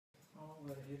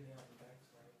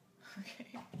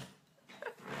Okay.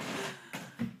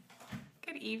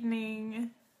 Good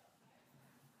evening.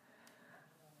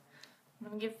 I'm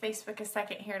going to give Facebook a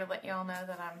second here to let you all know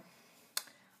that I'm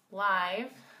live.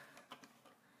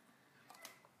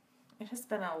 It has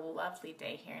been a lovely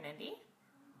day here in Indy.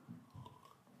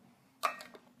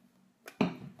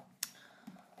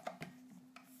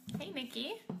 Hey,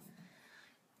 Nikki.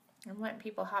 I'm letting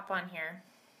people hop on here.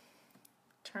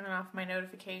 Turning off my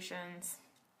notifications.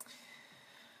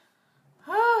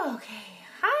 Oh, okay.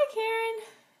 Hi, Karen.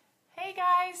 Hey,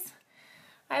 guys.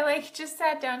 I just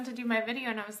sat down to do my video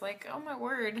and I was like, oh my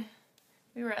word.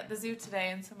 We were at the zoo today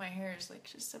and so my hair is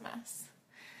just a mess.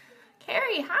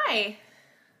 Carrie, hi.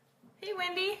 Hey,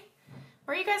 Wendy.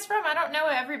 Where are you guys from? I don't know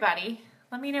everybody.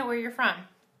 Let me know where you're from.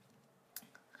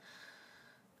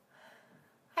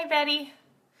 Hi, Betty.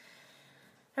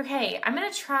 Okay, I'm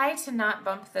going to try to not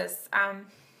bump this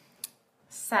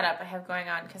setup I have going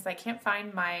on because I can't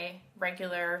find my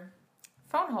regular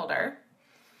phone holder.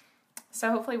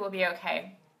 So hopefully we'll be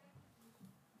okay.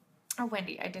 Oh,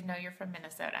 Wendy, I did know you're from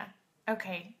Minnesota.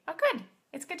 Okay. Oh, good.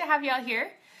 It's good to have you all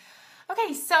here.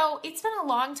 Okay, so it's been a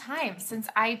long time since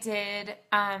I did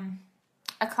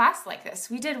a class like this.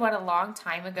 We did one a long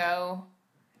time ago.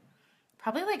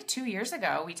 Probably 2 years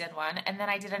ago we did one. And then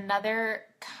I did another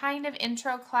kind of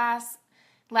intro class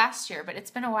last year, but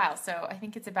it's been a while, so I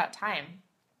think it's about time.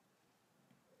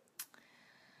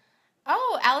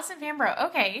 Oh, Allison Fambro.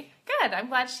 Okay, good. I'm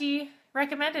glad she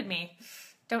recommended me.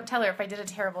 Don't tell her if I did a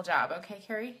terrible job. Okay,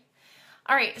 Carrie?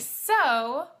 All right,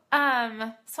 so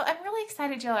I'm really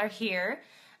excited y'all are here.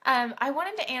 I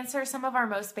wanted to answer some of our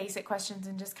most basic questions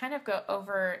and just kind of go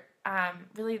over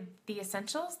really the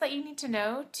essentials that you need to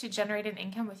know to generate an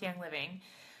income with Young Living.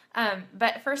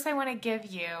 But first I want to give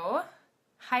you,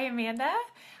 hi Amanda,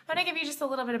 I want to give you just a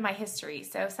little bit of my history.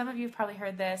 So some of you have probably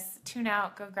heard this. Tune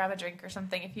out, go grab a drink or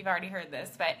something if you've already heard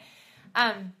this. But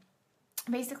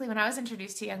basically when I was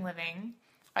introduced to Young Living,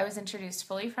 I was introduced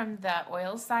fully from the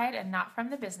oil side and not from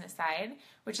the business side,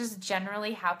 which is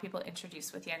generally how people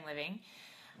introduce with Young Living,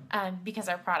 because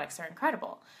our products are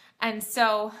incredible. And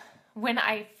so when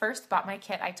I first bought my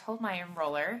kit, I told my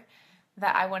enroller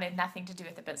that I wanted nothing to do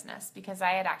with the business because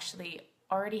I had actually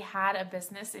already had a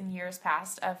business in years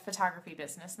past, a photography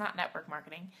business, not network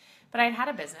marketing, but I'd had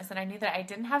a business and I knew that I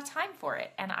didn't have time for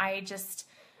it. And I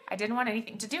didn't want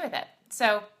anything to do with it.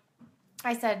 So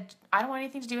I said, I don't want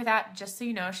anything to do with that, just so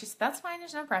you know. She said, that's fine,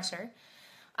 there's no pressure.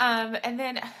 And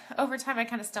then over time, I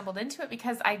kind of stumbled into it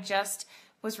because I just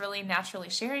was really naturally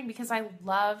sharing because I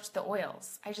loved the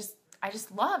oils. I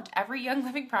just loved every Young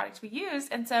Living product we used.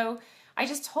 And so I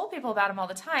just told people about them all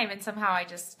the time. And somehow I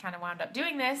just kind of wound up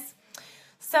doing this.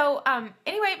 So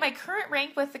anyway, my current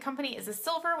rank with the company is a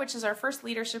silver, which is our first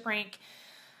leadership rank.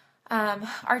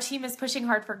 Our team is pushing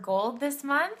hard for gold this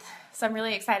month, so I'm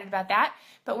really excited about that.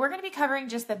 But we're going to be covering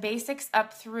just the basics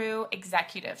up through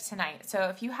executive tonight. So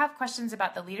if you have questions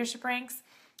about the leadership ranks,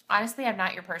 honestly, I'm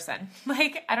not your person.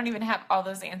 I don't even have all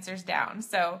those answers down.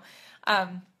 So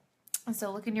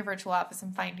look in your virtual office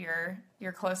and find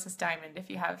your closest diamond if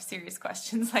you have serious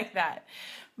questions like that.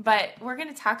 But we're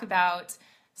going to talk about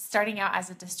starting out as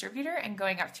a distributor and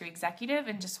going up through executive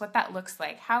and just what that looks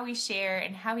like, how we share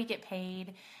and how we get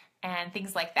paid and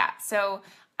things like that. So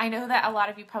I know that a lot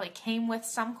of you probably came with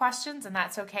some questions and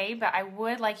that's okay, but I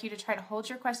would like you to try to hold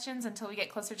your questions until we get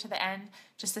closer to the end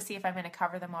just to see if I'm going to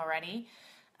cover them already.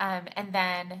 And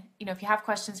then, if you have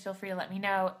questions, feel free to let me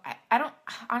know.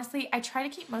 Honestly, I try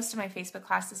to keep most of my Facebook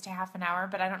classes to half an hour,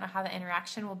 but I don't know how the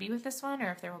interaction will be with this one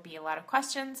or if there will be a lot of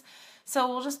questions. So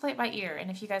we'll just play it by ear. And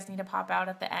if you guys need to pop out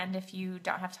at the end, if you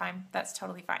don't have time, that's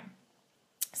totally fine.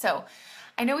 So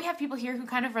I know we have people here who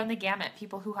kind of run the gamut,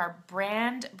 people who are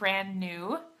brand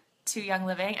new to Young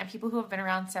Living and people who have been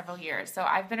around several years. So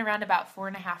I've been around about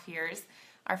 4.5 years.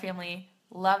 Our family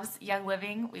loves Young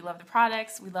Living. We love the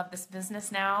products. We love this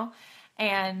business now.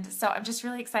 And so I'm just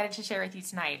really excited to share with you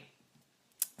tonight.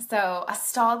 So a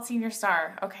stalled senior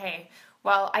star. Okay.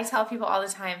 Well, I tell people all the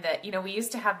time that, we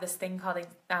used to have this thing called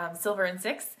Silver in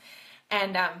 6.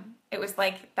 And it was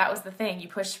that was the thing. You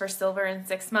pushed for silver in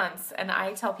 6 months. And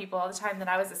I tell people all the time that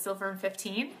I was a silver in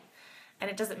 15. And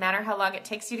it doesn't matter how long it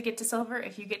takes you to get to silver.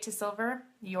 If you get to silver,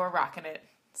 you're rocking it.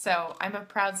 So I'm a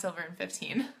proud silver in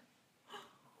 15.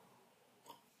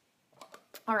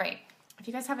 All right. If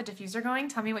you guys have a diffuser going,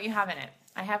 tell me what you have in it.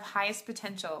 I have highest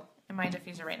potential in my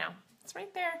diffuser right now. It's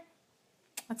right there.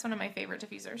 That's one of my favorite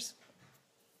diffusers.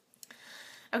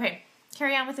 Okay,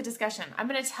 carry on with the discussion. I'm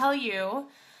going to tell you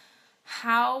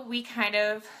how we kind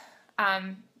of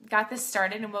got this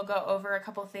started, and we'll go over a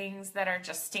couple things that are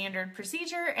just standard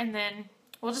procedure, and then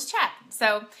we'll just chat.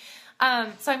 So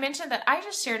So I mentioned that I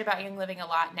just shared about Young Living a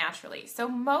lot naturally. So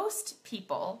most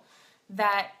people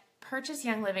that purchase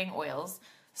Young Living oils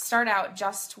start out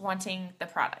just wanting the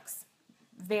products.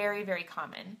 Very, very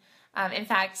common. In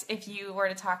fact, if you were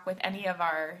to talk with any of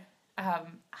our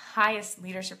highest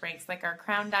leadership ranks, like our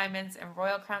Crown Diamonds and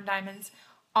Royal Crown Diamonds,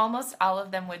 almost all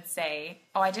of them would say,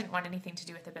 oh, I didn't want anything to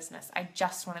do with the business. I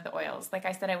just wanted the oils. Like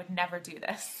I said, I would never do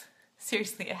this.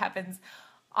 Seriously, it happens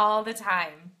all the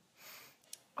time.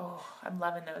 Oh, I'm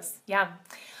loving those. Yeah.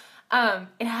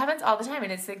 It happens all the time,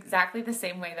 and it's exactly the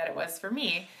same way that it was for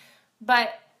me. But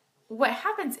what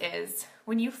happens is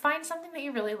when you find something that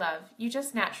you really love, you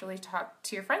just naturally talk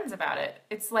to your friends about it.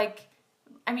 It's like,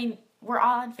 I mean, we're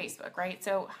all on Facebook, right?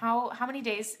 So how many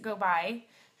days go by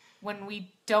when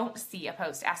we don't see a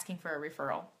post asking for a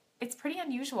referral? It's pretty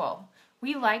unusual.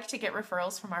 We like to get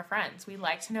referrals from our friends. We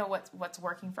like to know what's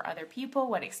working for other people,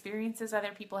 what experiences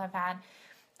other people have had.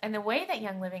 And the way that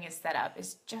Young Living is set up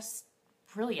is just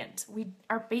brilliant. We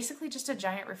are basically just a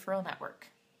giant referral network.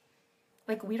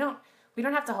 Like we don't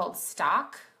have to hold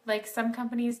stock like some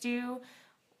companies do.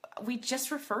 We just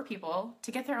refer people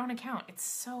to get their own account. It's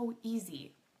so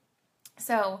easy.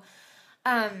 So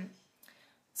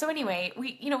anyway,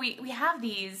 we have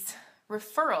these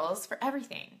referrals for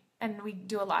everything, and we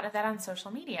do a lot of that on social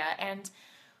media. And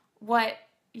what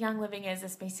Young Living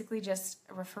is basically just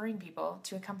referring people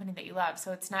to a company that you love.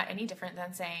 So it's not any different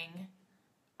than saying,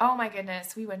 oh my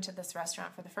goodness, we went to this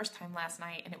restaurant for the first time last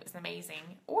night and it was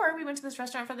amazing. Or we went to this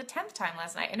restaurant for the 10th time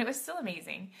last night and it was still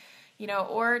amazing.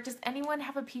 Or does anyone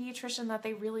have a pediatrician that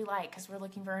they really like because we're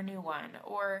looking for a new one?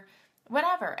 Or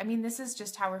whatever. I mean, this is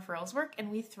just how referrals work,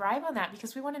 and we thrive on that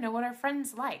because we want to know what our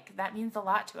friends like. That means a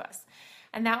lot to us.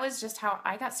 And that was just how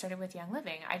I got started with Young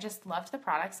Living. I just loved the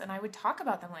products, and I would talk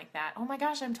about them like that. Oh my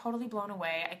gosh, I'm totally blown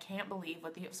away. I can't believe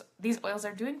what these oils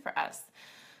are doing for us.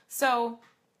 So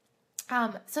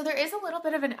there is a little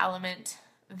bit of an element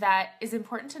that is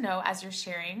important to know as you're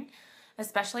sharing,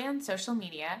 especially on social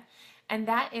media, and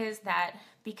that is that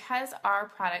because our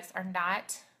products are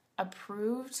not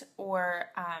approved or,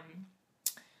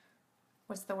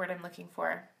 what's the word I'm looking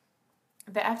for?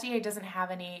 The FDA doesn't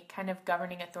have any kind of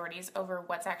governing authorities over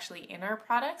what's actually in our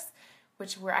products,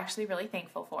 which we're actually really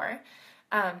thankful for.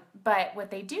 But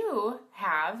what they do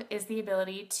have is the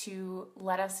ability to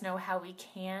let us know how we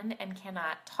can and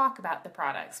cannot talk about the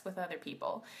products with other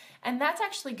people. And that's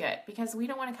actually good because we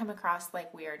don't want to come across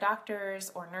like we are doctors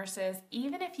or nurses.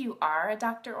 Even if you are a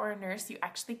doctor or a nurse, you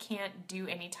actually can't do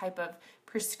any type of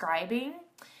prescribing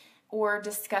or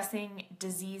discussing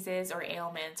diseases or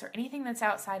ailments or anything that's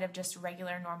outside of just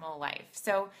regular normal life.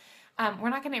 So we're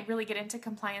not going to really get into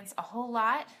compliance a whole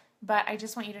lot, but I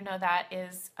just want you to know that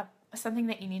is something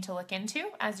that you need to look into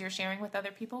as you're sharing with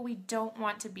other people. We don't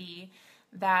want to be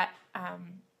that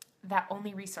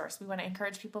only resource. We want to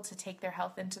encourage people to take their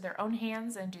health into their own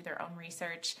hands and do their own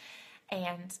research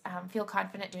and feel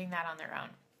confident doing that on their own.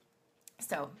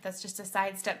 So that's just a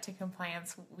sidestep to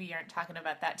compliance. We aren't talking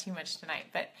about that too much tonight.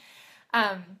 But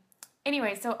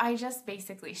anyway, so I just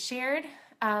basically shared.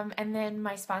 And then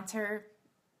my sponsor,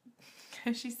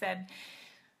 she said,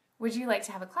 would you like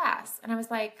to have a class? And I was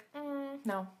like,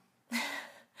 no,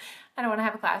 I don't want to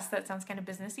have a class. That sounds kind of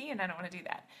businessy and I don't want to do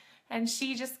that. And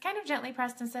she just kind of gently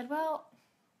pressed and said, well,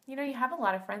 you have a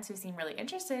lot of friends who seem really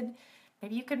interested.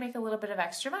 Maybe you could make a little bit of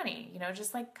extra money,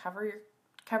 just like cover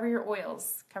your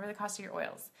oils, cover the cost of your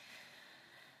oils.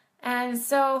 And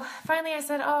so finally I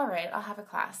said, all right, I'll have a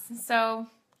class. So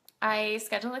I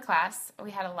scheduled a class.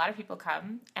 We had a lot of people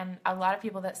come and a lot of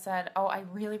people that said, oh, I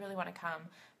really, really want to come,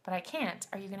 but I can't.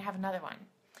 Are you going to have another one?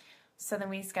 So then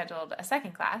we scheduled a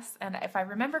second class. And if I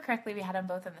remember correctly, we had them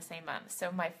both in the same month.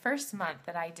 So my first month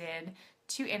that I did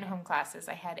 2 in-home classes,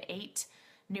 I had 8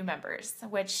 new members,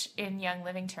 which in Young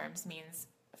Living terms means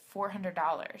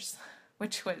 $400,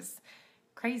 which was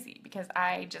crazy because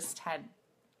I just had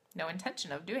no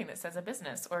intention of doing this as a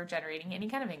business or generating any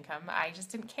kind of income. I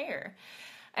just didn't care.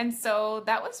 And so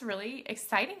that was really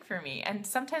exciting for me. And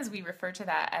sometimes we refer to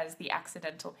that as the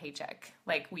accidental paycheck.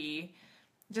 Like we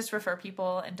just refer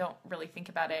people and don't really think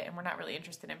about it. And we're not really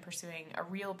interested in pursuing a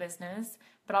real business,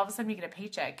 but all of a sudden we get a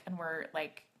paycheck and we're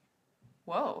like,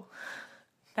 whoa,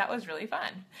 that was really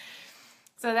fun.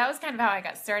 So that was kind of how I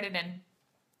got started. And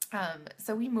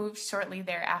so we moved shortly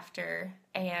thereafter,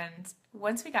 and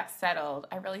once we got settled,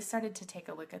 I really started to take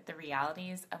a look at the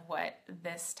realities of what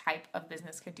this type of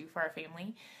business could do for our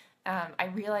family. I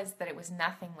realized that it was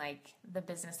nothing like the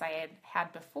business I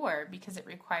had before because it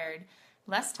required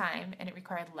less time and it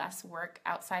required less work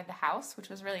outside the house, which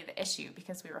was really the issue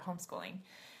because we were homeschooling.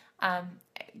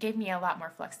 It gave me a lot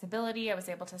more flexibility. I was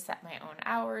able to set my own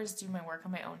hours, do my work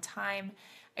on my own time.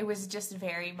 it was just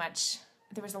very much,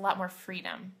 there was a lot more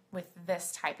freedom with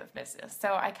this type of business.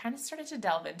 So I kind of started to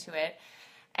delve into it,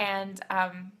 and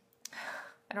I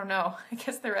don't know, I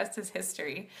guess the rest is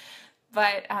history.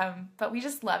 But we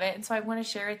just love it. And so I want to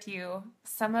share with you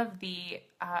some of the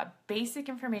basic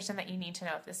information that you need to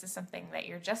know if this is something that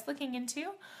you're just looking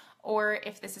into, or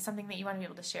if this is something that you want to be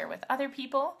able to share with other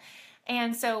people.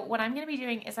 And so what I'm going to be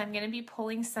doing is I'm going to be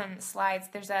pulling some slides.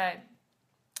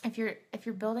 If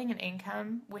you're building an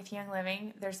income with Young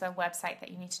Living, there's a website that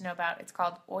you need to know about. It's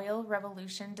called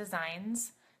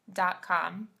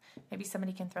oilrevolutiondesigns.com. Maybe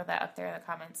somebody can throw that up there in the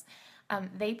comments.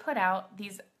 They put out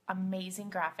these amazing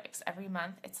graphics every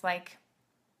month. It's like,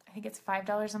 I think it's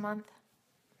 $5 a month,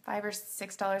 $5 or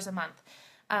 $6 a month.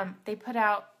 They put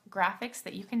out graphics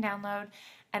that you can download,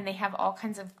 and they have all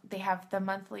kinds of, they have the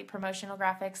monthly promotional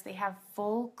graphics. They have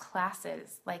full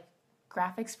classes, like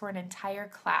graphics for an entire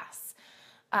class.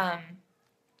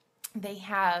 They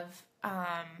have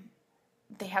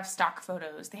stock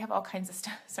photos. They have all kinds of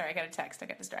stuff. Sorry, I got a text. I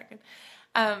got distracted.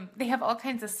 They have all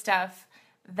kinds of stuff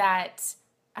that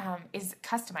is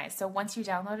customized. So once you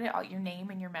download it, all your name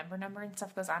and your member number and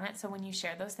stuff goes on it. So when you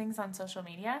share those things on social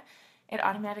media, it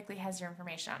automatically has your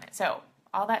information on it. So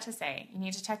all that to say, you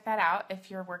need to check that out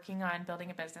if you're working on building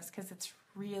a business, because it's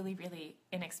really, really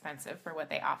inexpensive for what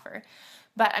they offer.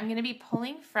 But I'm going to be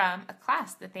pulling from a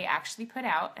class that they actually put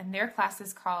out, and their class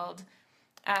is called,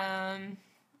 I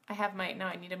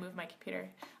need to move my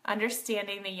computer,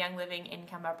 Understanding the Young Living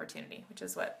Income Opportunity, which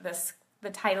is what the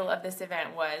title of this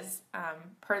event was,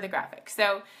 per the graphic.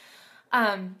 So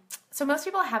most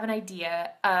people have an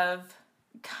idea of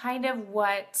kind of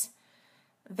what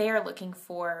they're looking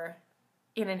for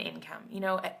in an income. You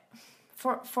know,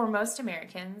 for most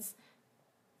Americans,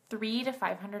 $300 to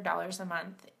 $500 a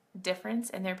month difference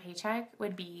in their paycheck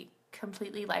would be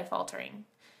completely life-altering.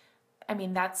 I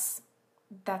mean, that's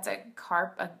a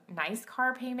nice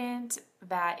car payment.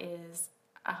 That is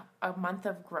a month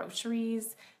of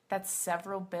groceries. That's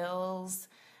several bills.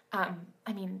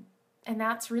 And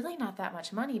that's really not that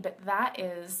much money, but that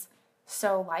is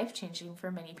so life-changing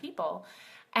for many people.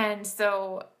 And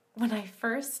so when I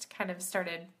first kind of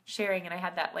started sharing, and I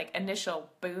had that like initial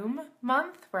boom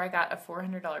month where I got a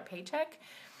 $400 paycheck,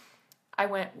 I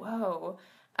went, whoa.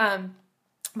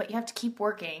 But you have to keep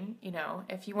working, you know,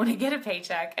 if you want to get a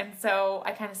paycheck. And so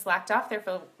I kind of slacked off there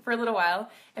for a little while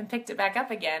and picked it back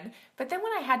up again. But then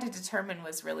what I had to determine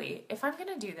was really, if I'm going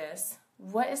to do this,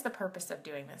 what is the purpose of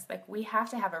doing this? Like, we have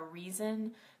to have a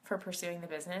reason for pursuing the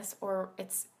business, or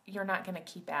you're not going to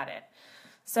keep at it.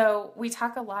 So we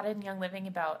talk a lot in Young Living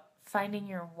about finding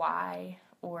your why,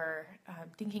 or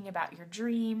thinking about your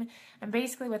dream. And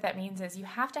basically what that means is you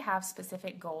have to have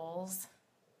specific goals,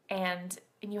 and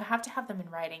you have to have them in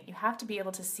writing. You have to be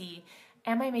able to see,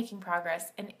 am I making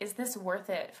progress? And is this worth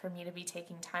it for me to be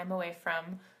taking time away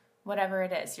from whatever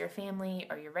it is, your family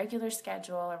or your regular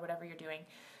schedule or whatever you're doing,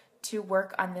 to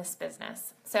work on this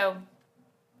business? So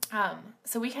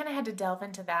we kind of had to delve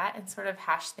into that and sort of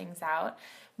hash things out.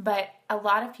 But a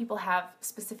lot of people have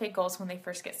specific goals when they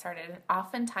first get started. And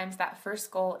oftentimes that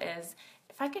first goal is,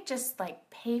 if I could just like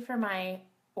pay for my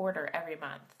order every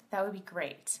month, that would be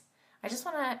great. I just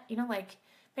want to, like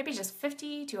maybe just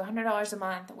 $50 to $100 a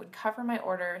month that would cover my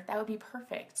order. That would be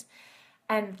perfect.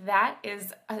 And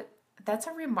that's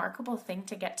a remarkable thing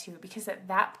to get to, because at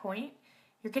that point,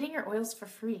 you're getting your oils for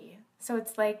free. So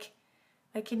it's like,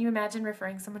 can you imagine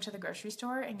referring someone to the grocery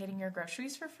store and getting your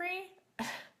groceries for free?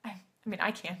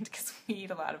 I can't, because we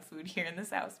eat a lot of food here in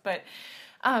this house, but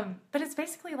it's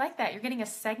basically like that. You're getting a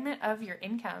segment of your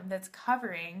income that's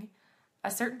covering a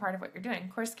certain part of what you're doing.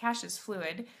 Of course, cash is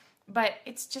fluid, but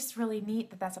it's just really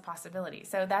neat that that's a possibility.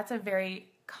 So that's a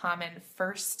very common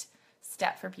first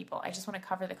step for people. I just want to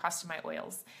cover the cost of my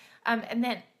oils. And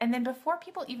then before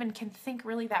people even can think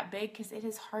really that big, because it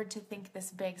is hard to think this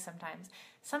big sometimes.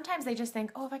 Sometimes they just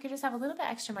think, oh, if I could just have a little bit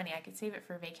extra money, I could save it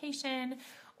for vacation,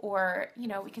 or,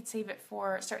 we could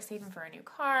start saving for a new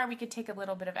car. We could take a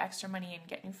little bit of extra money and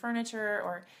get new furniture,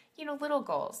 or, little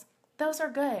goals. Those are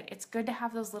good. It's good to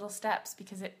have those little steps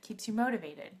because it keeps you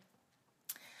motivated.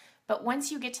 But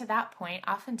once you get to that point,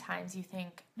 oftentimes you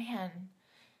think, man,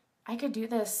 I could do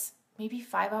this maybe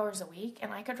 5 hours a week,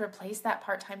 and I could replace that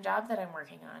part-time job that I'm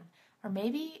working on. Or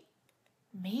maybe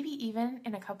even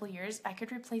in a couple years, I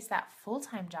could replace that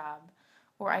full-time job,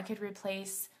 or I could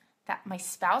replace that my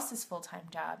spouse's full-time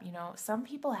job. Some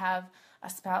people have a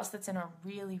spouse that's in a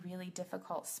really, really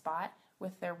difficult spot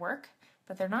with their work,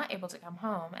 but they're not able to come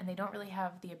home, and they don't really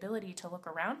have the ability to look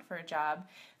around for a job,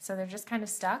 so they're just kind of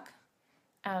stuck.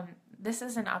 This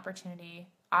is an opportunity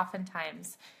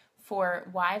oftentimes for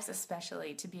wives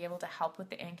especially to be able to help with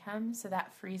the income, so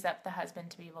that frees up the husband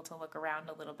to be able to look around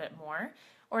a little bit more,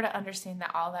 or to understand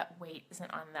that all that weight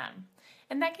isn't on them.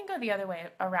 And that can go the other way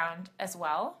around as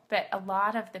well, but a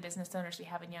lot of the business owners we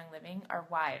have in Young Living are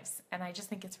wives, and I just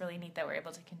think it's really neat that we're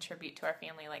able to contribute to our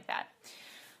family like that.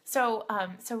 So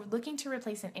looking to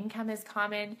replace an income is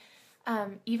common.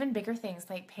 Even bigger things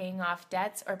like paying off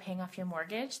debts or paying off your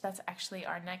mortgage. That's actually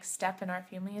our next step in our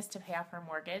family, is to pay off our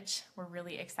mortgage. We're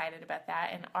really excited about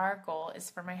that. And our goal is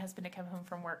for my husband to come home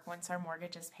from work once our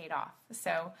mortgage is paid off.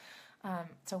 So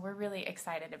we're really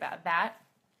excited about that.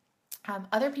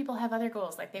 Other people have other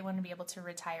goals, like they want to be able to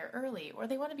retire early, or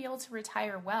they want to be able to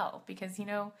retire well, because,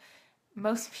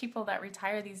 most people that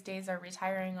retire these days are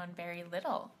retiring on very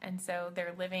little. And so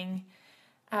they're living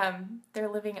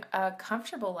a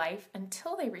comfortable life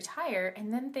until they retire,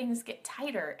 and then things get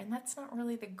tighter, and that's not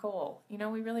really the goal.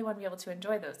 We really want to be able to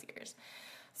enjoy those years.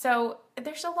 So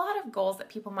there's a lot of goals that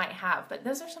people might have, but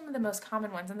those are some of the most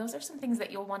common ones, and those are some things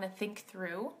that you'll want to think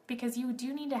through, because you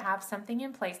do need to have something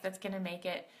in place that's going to make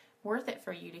it worth it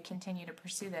for you to continue to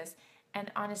pursue this. And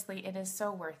honestly, it is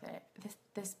so worth it.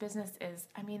 This business is,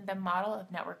 the model of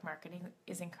network marketing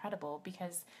is incredible,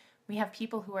 because we have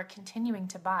people who are continuing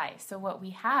to buy. So what we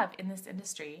have in this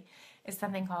industry is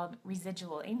something called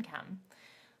residual income.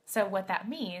 So what that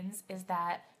means is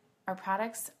that our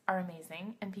products are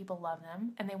amazing and people love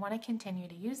them and they want to continue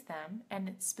to use them.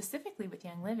 And specifically with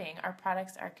Young Living, our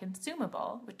products are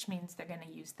consumable, which means they're going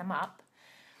to use them up.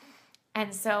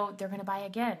 And so they're going to buy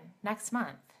again next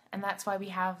month. And that's why we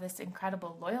have this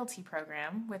incredible loyalty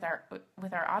program with our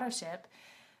auto ship.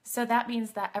 So that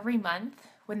means that every month,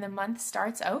 when the month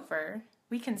starts over,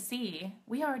 we can see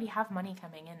we already have money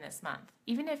coming in this month.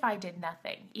 Even if I did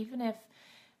nothing, even if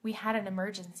we had an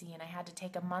emergency and I had to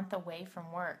take a month away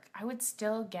from work, I would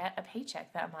still get a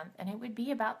paycheck that month, and it would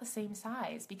be about the same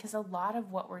size, because a lot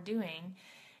of what we're doing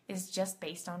is just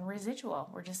based on residual.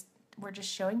 We're just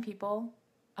showing people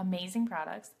amazing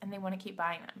products and they want to keep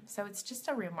buying them. So it's just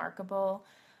a remarkable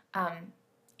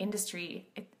industry.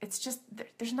 It's just,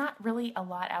 there's not really a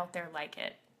lot out there like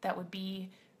it that would be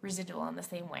residual in the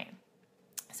same way.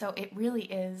 So it really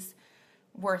is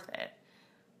worth it.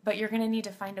 But you're going to need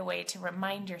to find a way to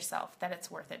remind yourself that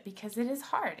it's worth it, because it is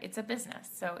hard. It's a business.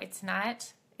 So it's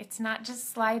not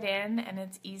just slide in and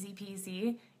it's easy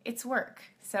peasy. It's work.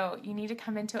 So you need to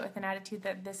come into it with an attitude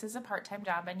that this is a part-time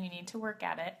job and you need to work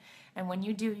at it. And when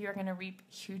you do, you're going to reap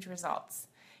huge results.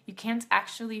 You can't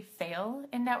actually fail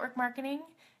in network marketing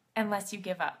unless you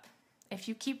give up. If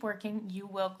you keep working, you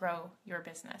will grow your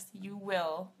business. You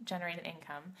will generate an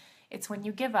income. It's when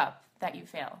you give up that you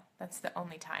fail. That's the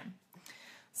only time.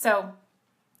 So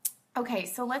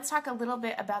let's talk a little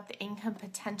bit about the income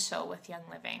potential with Young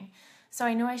Living. So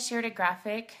I know I shared a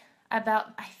graphic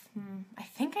about, I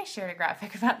think I shared a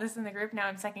graphic about this in the group. Now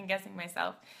I'm second guessing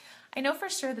myself. I know for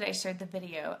sure that I shared the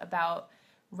video about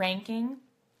ranking,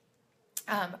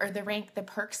 or the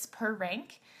perks per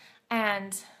rank.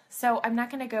 And so I'm not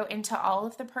going to go into all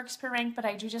of the perks per rank, but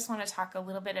I do just want to talk a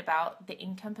little bit about the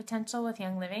income potential with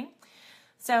Young Living.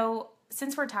 So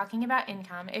since we're talking about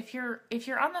income, if you're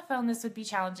on the phone, this would be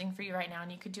challenging for you right now,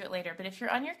 and you could do it later. But if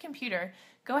you're on your computer,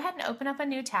 go ahead and open up a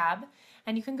new tab,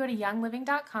 and you can go to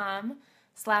youngliving.com/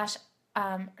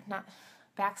 not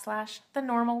backslash, the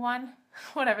normal one,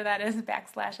 whatever that is,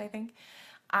 backslash, I think,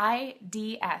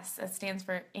 IDS. It stands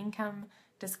for Income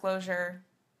Disclosure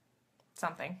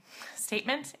something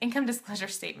statement, Income Disclosure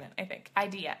Statement, I think,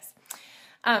 IDS.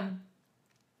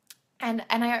 And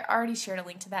I already shared a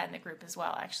link to that in the group as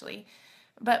well, actually.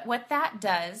 But what that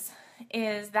does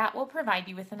is that will provide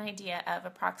you with an idea of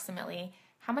approximately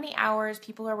how many hours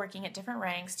people are working at different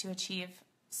ranks to achieve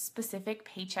specific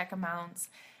paycheck amounts,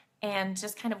 and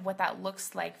just kind of what that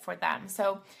looks like for them.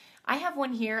 So I have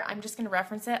one here. I'm just going to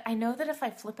reference it. I know that if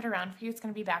I flip it around for you, it's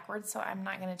going to be backwards, so I'm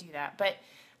not going to do that. But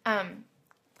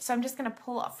so I'm just going to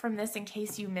pull up from this in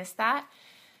case you missed that.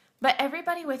 But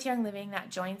everybody with Young Living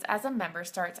that joins as a member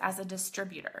starts as a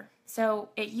distributor. So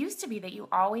it used to be that you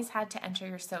always had to enter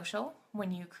your social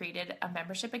when you created a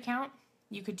membership account.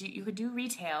 You could do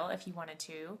retail if you wanted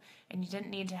to, and you didn't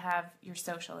need to have your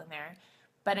social in there.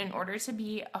 But in order to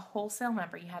be a wholesale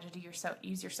member, you had to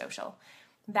use your social.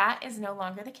 That is no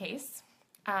longer the case.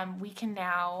 We can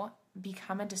now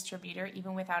become a distributor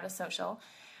even without a social.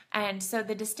 And so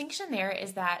the distinction there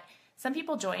is that some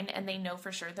people join and they know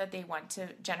for sure that they want to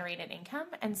generate an income.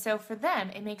 And so for them,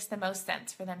 it makes the most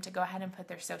sense for them to go ahead and put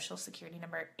their social security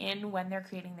number in when they're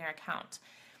creating their account.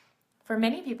 For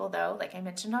many people, though, like I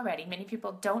mentioned already, many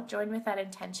people don't join with that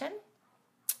intention.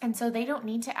 And so they don't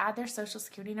need to add their social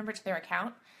security number to their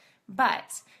account,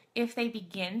 But if they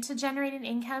begin to generate an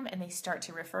income and they start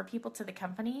to refer people to the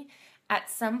company, at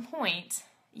some point,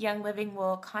 Young Living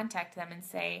will contact them and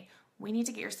say, we need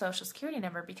to get your social security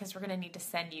number because we're going to need to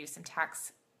send you some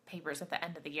tax papers at the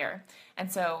end of the year.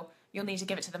 And so you'll need to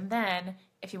give it to them then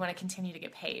if you want to continue to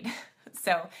get paid.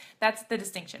 So that's the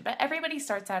distinction. But everybody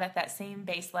starts out at that same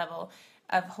base level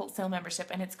of wholesale membership,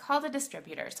 and it's called a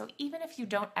distributor. So even if you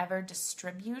don't ever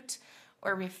distribute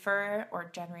or refer or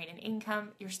generate an income,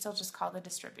 you're still just called a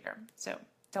distributor. So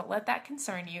don't let that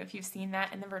concern you if you've seen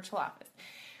that in the virtual office.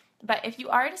 But if you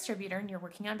are a distributor and you're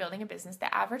working on building a business,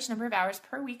 the average number of hours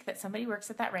per week that somebody works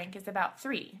at that rank is about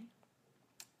 3.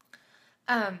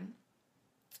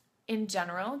 In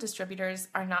general, distributors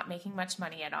are not making much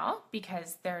money at all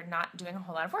because they're not doing a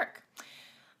whole lot of work.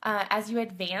 As you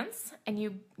advance and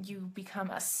you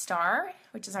become a star,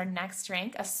 which is our next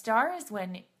rank, a star is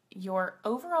when your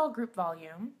overall group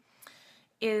volume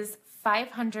is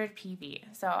 500 PV.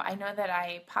 So I know that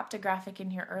I popped a graphic in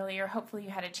here earlier. Hopefully you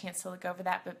had a chance to look over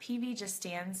that, but PV just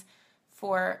stands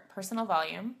for personal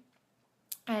volume.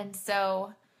 And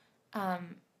so,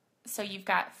 so you've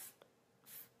got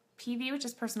PV, which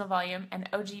is personal volume, and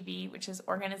OGV, which is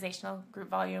organizational group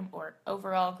volume or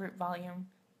overall group volume.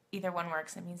 Either one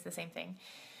works. It means the same thing.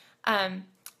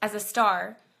 As a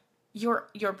star,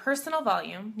 your personal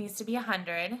volume needs to be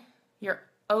 100. Your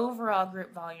overall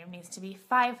group volume needs to be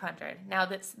 500. Now,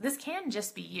 this can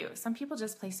just be you. Some people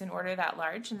just place an order that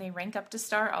large and they rank up to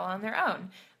star all on their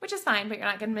own, which is fine, but you're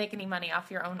not going to make any money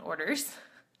off your own orders.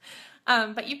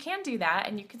 But you can do that,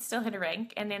 and you can still hit a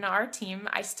rank. And in our team,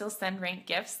 I still send rank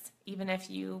gifts, even if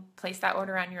you place that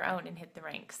order on your own and hit the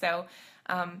rank. So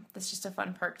that's just a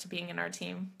fun perk to being in our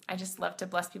team. I just love to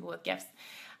bless people with gifts.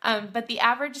 But the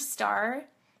average star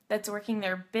that's working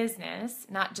their business,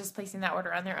 not just placing that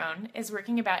order on their own, is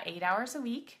working about 8 hours a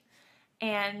week.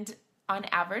 And on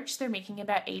average, they're making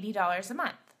about $80 a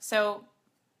month. So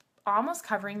almost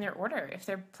covering their order. If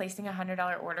they're placing a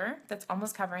 $100 order, that's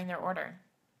almost covering their order.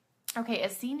 Okay, a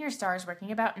senior star is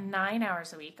working about 9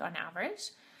 hours a week on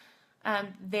average.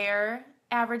 Their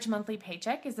average monthly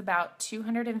paycheck is about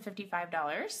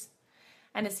 $255.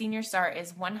 And a senior star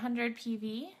is 100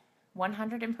 PV,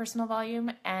 100 in personal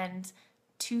volume, and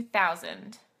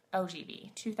 2,000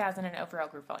 OGV, 2,000 in overall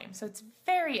group volume. So it's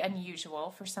very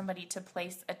unusual for somebody to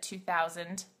place a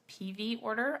 2,000 PV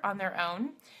order on their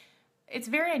own. It's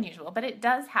very unusual, but it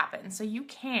does happen. So you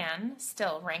can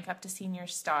still rank up to senior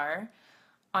star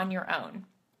on your own.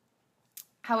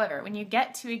 However, when you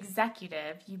get to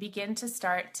executive, you begin to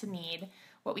start to need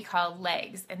what we call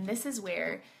legs. And this is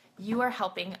where you are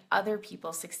helping other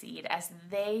people succeed as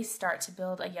they start to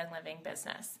build a Young Living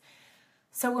business.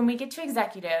 So when we get to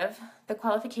executive, the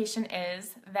qualification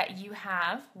is that you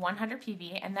have 100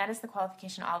 PV, and that is the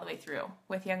qualification all the way through.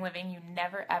 With Young Living, you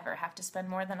never ever have to spend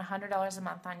more than $100 a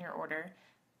month on your order,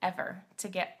 ever, to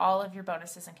get all of your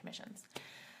bonuses and commissions.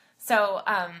 So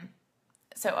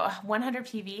 100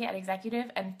 PV at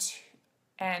executive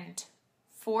and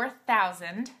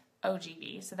 4,000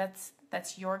 OGV. So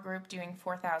that's your group doing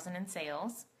 4,000 in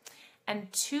sales,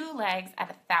 and 2 legs at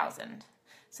 1,000.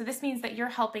 So this means that you're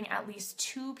helping at least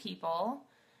 2 people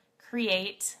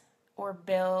create or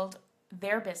build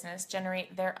their business,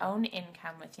 generate their own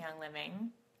income with Young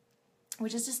Living,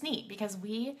 which is just neat because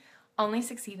we only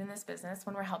succeed in this business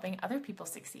when we're helping other people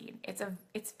succeed.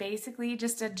 It's basically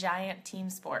just a giant team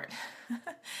sport.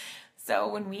 So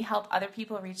when we help other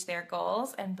people reach their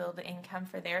goals and build the income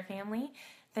for their family,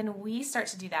 then we start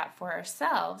to do that for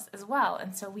ourselves as well.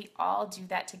 And so we all do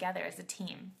that together as a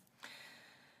team.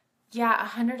 Yeah,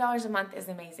 $100 a month is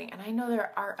amazing. And I know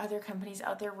there are other companies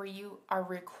out there where you are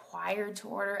required to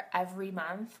order every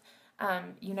month.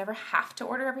 You never have to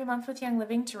order every month with Young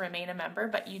Living to remain a member,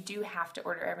 but you do have to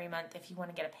order every month if you want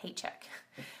to get a paycheck.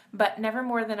 But never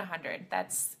more than 100.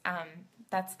 That's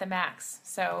the max.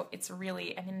 So it's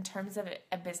really, and in terms of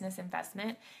a business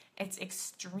investment, it's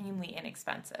extremely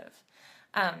inexpensive.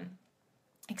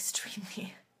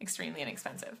 Extremely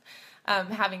inexpensive.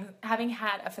 Having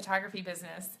had a photography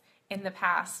business in the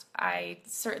past, I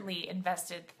certainly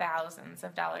invested thousands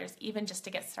of dollars even just to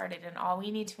get started, and all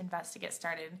we need to invest to get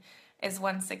started is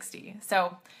 $160.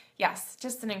 So yes,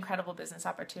 just an incredible business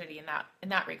opportunity in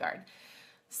that regard.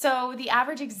 So the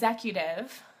average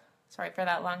executive, sorry for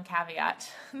that long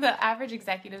caveat, the average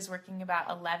executive is working about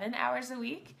 11 hours a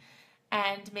week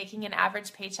and making an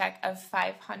average paycheck of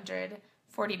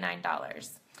 $549.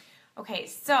 Okay,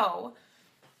 so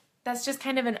that's just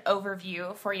kind of an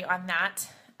overview for you on that.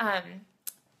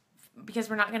 Because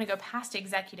we're not going to go past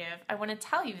executive, I want to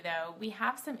tell you, though, we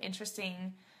have some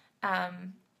interesting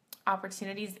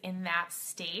opportunities in that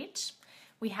stage.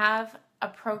 We have a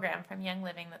program from Young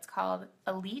Living that's called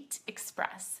Elite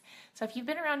Express. So if you've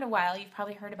been around a while, you've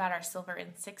probably heard about our Silver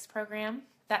in 6 program.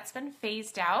 That's been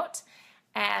phased out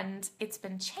and it's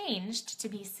been changed to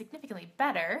be significantly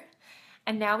better.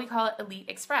 And now we call it Elite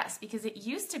Express because it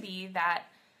used to be that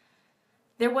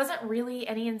there wasn't really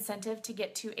any incentive to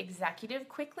get to executive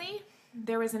quickly.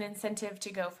 There was an incentive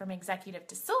to go from executive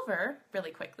to silver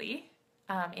really quickly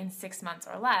in 6 months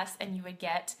or less, and you would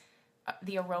get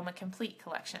the Aroma Complete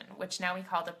collection, which now we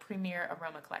call the Premier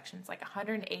Aroma Collection. It's like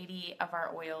 180 of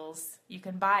our oils. You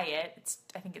can buy it.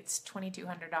 I think it's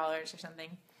 $2,200 or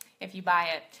something if you buy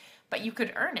it, but you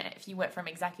could earn it if you went from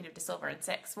executive to silver in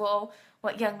 6. Well,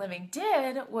 what Young Living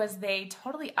did was they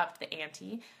totally upped the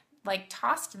ante, like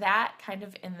tossed that kind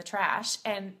of in the trash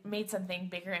and made something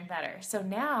bigger and better. So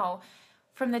now,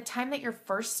 from the time that you're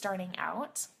first starting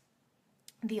out,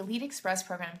 the Elite Express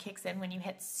program kicks in when you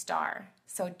hit star,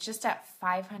 so just at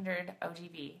 500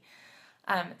 OGV.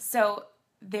 So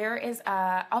there is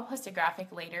I'll post a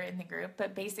graphic later in the group,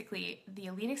 but basically the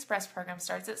Elite Express program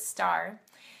starts at star,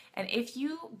 and if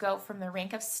you go from the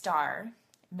rank of star,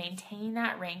 maintain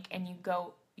that rank, and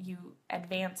you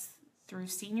advance through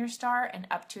senior star and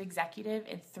up to executive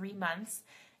in 3 months,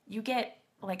 you get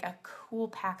like a cool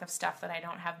pack of stuff that I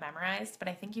don't have memorized, but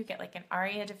I think you get like an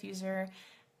ARIA diffuser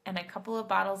and a couple of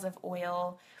bottles of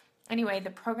oil. Anyway,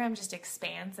 the program just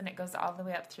expands and it goes all the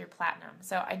way up through platinum.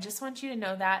 So I just want you to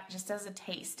know that just as a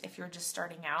taste if you're just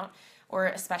starting out, or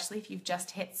especially if you've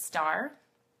just hit star.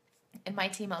 And my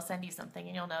team will send you something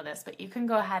and you'll know this, but you can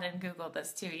go ahead and Google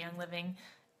this too, Young Living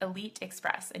Elite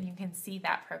Express, and you can see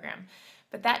that program.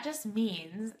 But that just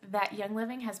means that Young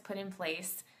Living has put in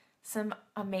place some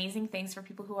amazing things for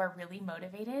people who are really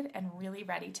motivated and really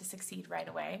ready to succeed right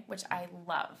away, which I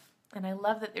love. And I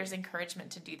love that there's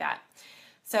encouragement to do that.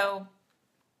 So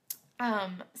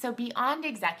beyond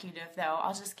executive though,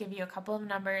 I'll just give you a couple of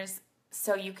numbers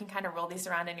so you can kind of roll these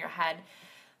around in your head.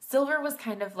 Silver was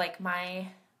kind of like my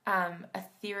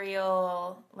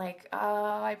ethereal, like,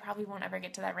 oh, I probably won't ever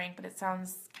get to that rank, but it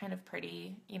sounds kind of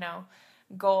pretty,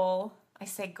 goal. I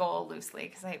say goal loosely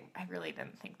because I really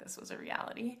didn't think this was a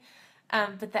reality.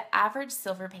 But the average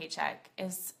silver paycheck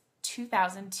is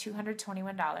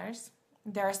 $2,221.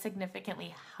 There are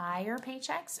significantly higher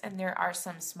paychecks and there are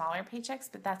some smaller paychecks,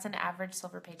 but that's an average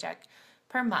silver paycheck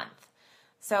per month.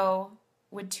 So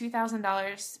would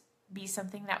 $2,000 be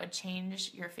something that would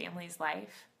change your family's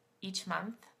life each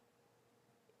month?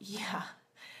 Yeah,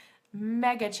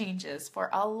 mega changes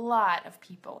for a lot of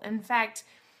people. In fact,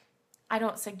 I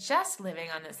don't suggest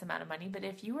living on this amount of money, but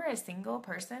if you were a single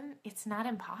person, it's not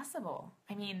impossible.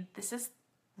 I mean, this is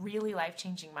really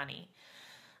life-changing money.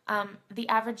 The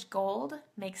average gold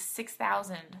makes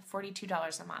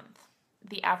 $6,042 a month.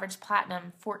 The average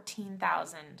platinum,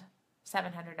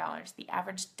 $14,700. The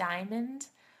average diamond,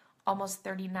 almost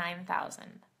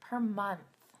 $39,000 per month.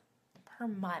 Per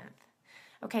month.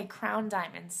 Okay, crown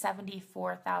diamond,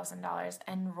 $74,000,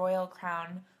 and royal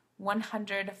crown,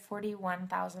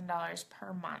 $141,000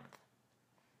 per month.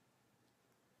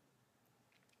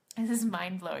 This is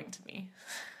mind-blowing to me.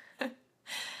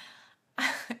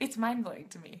 It's mind-blowing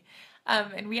to me.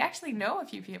 And we actually know a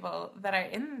few people that are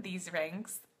in these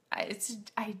ranks. It's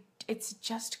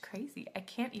just crazy. I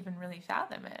can't even really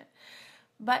fathom it.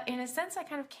 But in a sense, I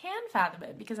kind of can fathom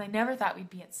it because I never thought we'd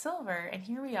be at silver. And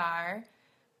here we are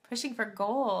pushing for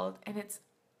gold. And it's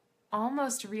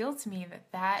almost real to me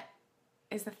that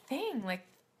is the thing. Like,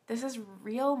 this is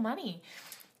real money.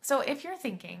 So if you're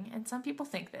thinking, and some people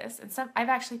think this, and I've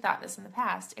actually thought this in the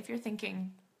past, if you're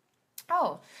thinking,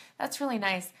 oh, that's really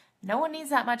nice, no one needs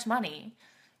that much money,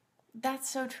 that's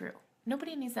so true.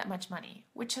 Nobody needs that much money,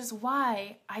 which is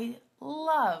why I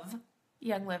love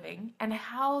Young Living and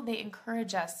how they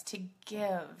encourage us to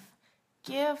give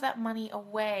that money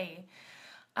away.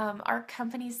 Our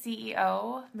company's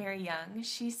CEO, Mary Young,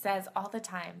 she says all the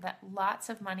time that lots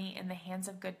of money in the hands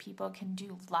of good people can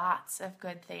do lots of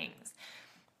good things.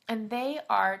 And they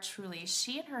are truly,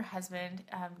 she and her husband,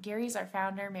 Gary's our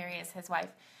founder, Mary is his wife,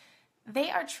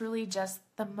 they are truly just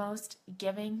the most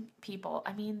giving people.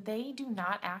 I mean, they do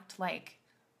not act like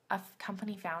a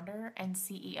company founder and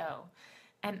CEO.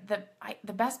 And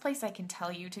the best place I can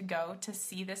tell you to go to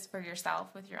see this for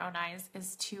yourself with your own eyes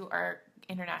is to our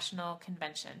international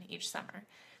convention each summer.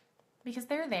 Because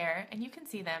they're there and you can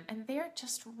see them and they're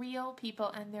just real people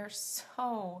and they're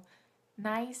so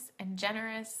nice and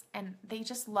generous and they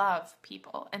just love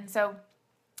people. And so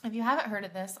if you haven't heard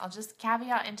of this, I'll just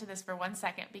caveat into this for 1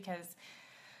 second because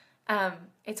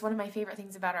it's one of my favorite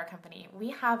things about our company. We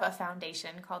have a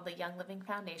foundation called the Young Living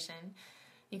Foundation.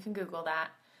 You can Google that.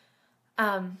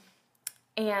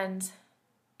 And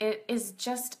it is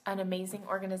just an amazing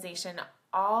organization.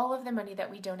 All of the money that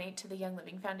we donate to the Young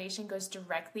Living Foundation goes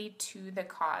directly to the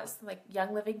cause. Like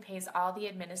Young Living pays all the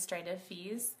administrative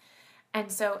fees.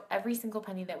 And so every single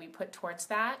penny that we put towards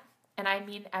that, and I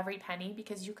mean every penny,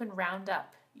 because you can round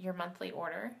up your monthly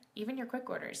order, even your quick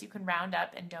orders, you can round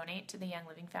up and donate to the Young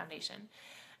Living Foundation.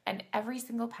 And every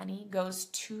single penny goes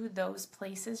to those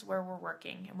places where we're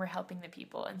working and we're helping the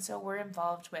people. And so we're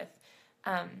involved with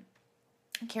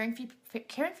caring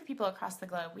for people across the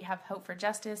globe. We have Hope for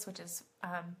Justice, which is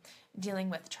dealing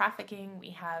with trafficking.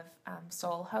 We have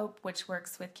Soul Hope, which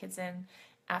works with kids in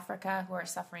Africa who are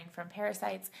suffering from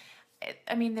parasites.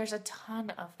 There's a ton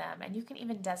of them, and you can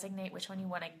even designate which one you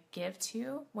want to give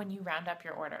to when you round up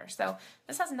your order. So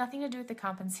this has nothing to do with the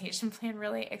compensation plan,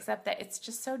 really, except that it's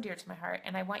just so dear to my heart,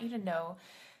 and I want you to know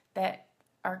that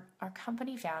our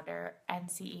company founder and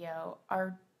CEO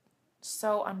are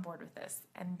so on board with this,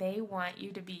 and they want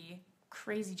you to be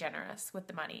crazy generous with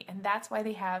the money, and that's why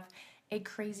they have a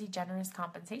crazy generous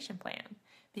compensation plan,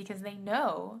 because they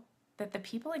know that the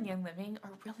people in Young Living are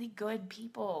really good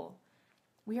people.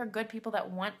 We are good people that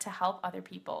want to help other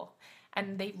people,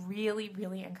 and they really,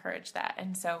 really encourage that.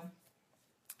 And so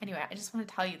anyway, I just want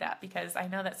to tell you that, because I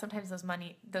know that sometimes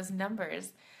those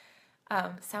numbers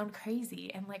sound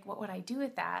crazy and like, what would I do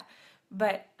with that?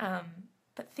 But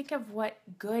think of what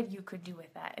good you could do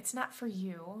with that. It's not for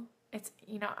you. It's,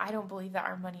 I don't believe that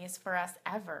our money is for us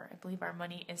ever. I believe our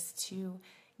money is to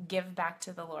give back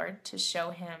to the Lord, to show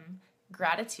him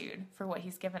gratitude for what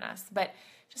he's given us. But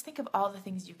just think of all the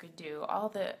things you could do, all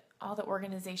the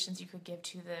organizations you could give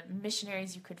to, the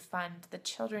missionaries you could fund, the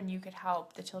children you could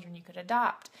help, the children you could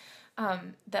adopt,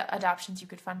 the adoptions you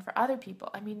could fund for other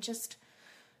people. Just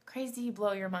crazy,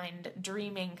 blow your mind,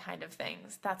 dreaming kind of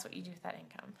things. That's what you do with that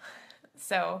income.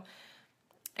 So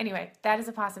anyway, that is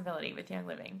a possibility with Young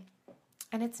Living.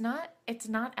 And it's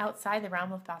not outside the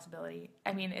realm of possibility.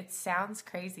 It sounds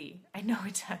crazy. I know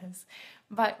it does.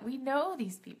 But we know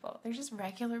these people. They're just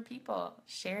regular people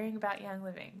sharing about Young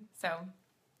Living. So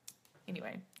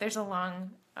anyway, there's a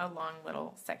long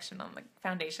little section on the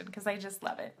foundation because I just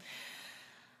love it.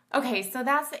 Okay, so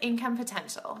that's the income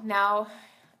potential. Now,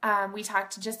 we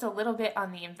talked just a little bit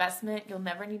on the investment. You'll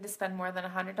never need to spend more than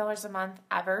 $100 a month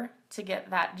ever to get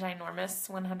that ginormous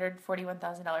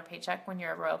 $141,000 paycheck when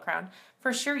you're a Royal Crown.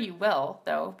 For sure you will,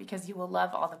 though, because you will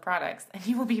love all the products and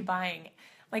you will be buying,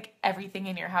 like, everything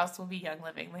in your house will be Young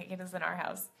Living, like it is in our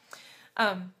house.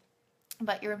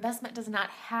 But your investment does not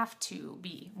have to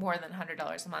be more than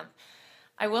 $100 a month.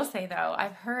 I will say, though,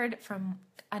 I've heard from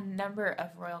a number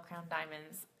of Royal Crown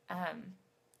Diamonds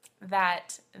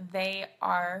that they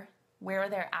are where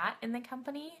they're at in the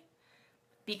company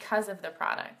because of the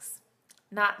products,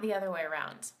 not the other way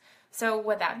around. So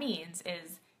what that means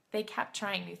is they kept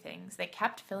trying new things. They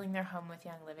kept filling their home with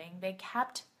Young Living. They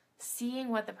kept seeing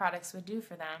what the products would do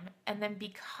for them. And then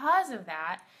because of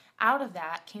that, out of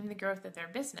that came the growth of their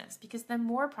business, because the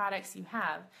more products you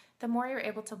have, the more you're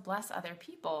able to bless other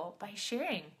people by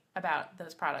sharing about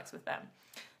those products with them.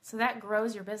 So that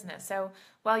grows your business. So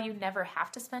while you never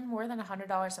have to spend more than $100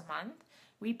 a month,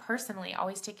 we personally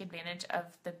always take advantage of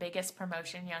the biggest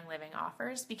promotion Young Living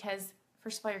offers, because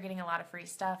first of all, you're getting a lot of free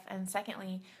stuff. And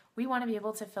secondly, we want to be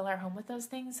able to fill our home with those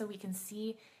things so we can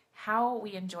see how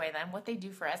we enjoy them, what they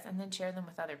do for us, and then share them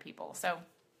with other people. So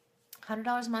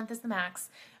 $100 a month is the max,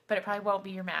 but it probably won't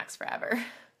be your max forever.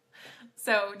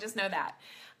 So just know that.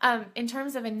 In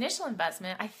terms of initial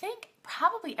investment, I think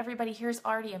probably everybody here is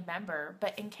already a member,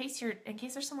 but in case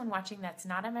there's someone watching that's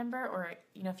not a member, or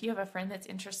if you have a friend that's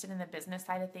interested in the business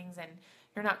side of things and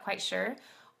you're not quite sure,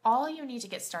 all you need to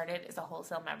get started is a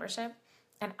wholesale membership.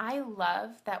 And I love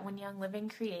that when Young Living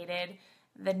created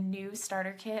the new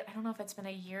starter kit, I don't know if it's been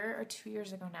a year or 2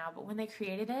 years ago now, but when they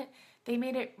created it, they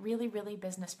made it really, really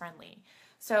business friendly.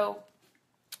 So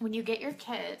when you get your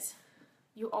kit,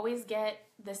 you always get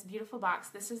this beautiful box.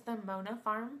 This is the Mona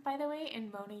Farm, by the way,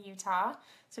 in Mona, Utah.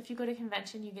 So if you go to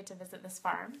convention, you get to visit this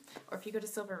farm, or if you go to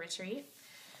Silver Retreat.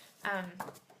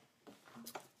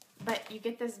 But you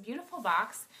get this beautiful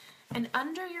box, and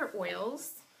under your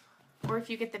oils, or if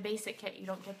you get the basic kit, you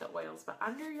don't get the oils, but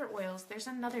under your oils, there's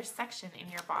another section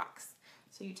in your box.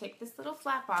 So you take this little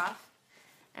flap off,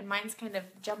 and mine's kind of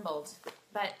jumbled,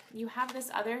 but you have this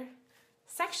other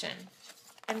section.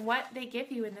 And what they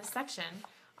give you in this section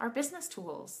are business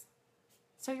tools.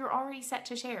 So you're already set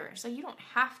to share. So you don't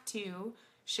have to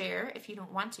share if you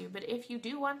don't want to, but if you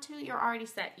do want to, you're already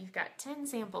set. You've got 10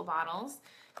 sample bottles.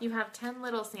 You have 10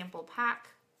 little sample pack,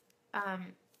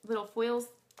 little oil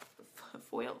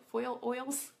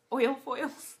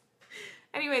foils.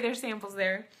 Anyway, there's samples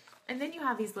there. And then you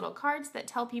have these little cards that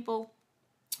tell people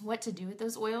what to do with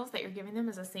those oils that you're giving them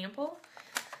as a sample.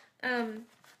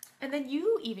 And then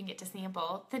you even get to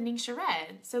sample the Ningxia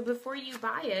Red. So before you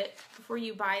buy it, before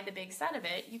you buy the big set of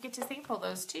it, you get to sample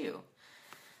those too.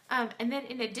 And then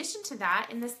in addition to that,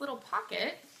 in this little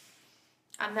pocket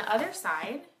on the other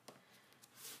side,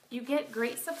 you get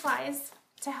great supplies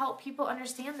to help people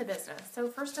understand the business. So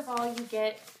first of all, you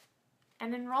get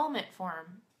an enrollment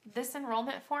form. This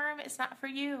enrollment form is not for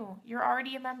you. You're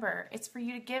already a member. It's for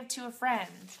you to give to a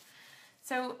friend.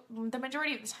 So the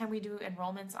majority of the time we do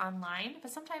enrollments online,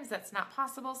 but sometimes that's not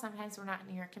possible. Sometimes we're not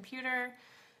near a computer,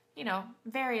 you know,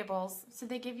 variables. So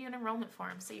they give you an enrollment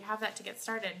form. So you have that to get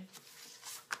started.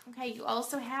 Okay, you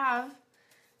also have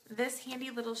this handy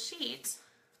little sheet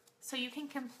so you can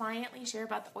compliantly share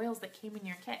about the oils that came in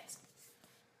your kit.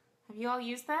 Have you all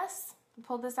used this? You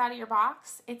pulled this out of your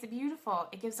box? It's beautiful.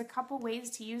 It gives a couple ways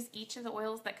to use each of the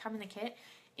oils that come in the kit,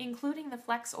 including the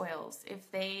flex oils.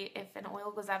 If an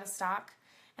oil goes out of stock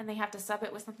and they have to sub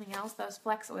it with something else, those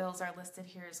flex oils are listed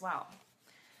here as well.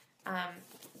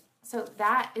 So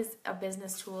that is a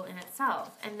business tool in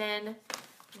itself. And then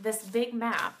this big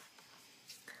map,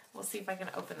 we'll see if I can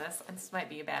open this, and this might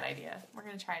be a bad idea. We're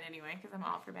going to try it anyway because I'm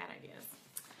all for bad ideas.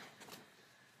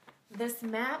 This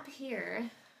map here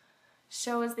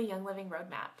shows the Young Living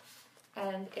Roadmap,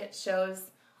 and it shows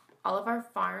all of our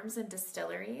farms and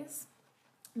distilleries.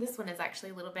 This one is actually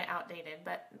a little bit outdated,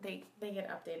 but they get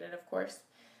updated, of course.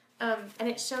 And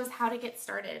it shows how to get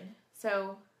started.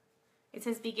 So it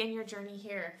says begin your journey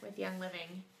here with Young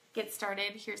Living. Get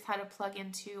started. Here's how to plug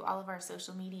into all of our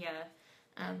social media.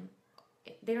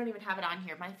 They don't even have it on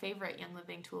here. My favorite Young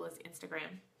Living tool is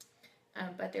Instagram.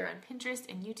 But they're on Pinterest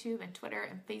and YouTube and Twitter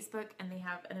and Facebook, and they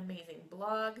have an amazing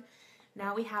blog.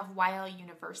 Now we have YL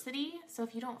University. So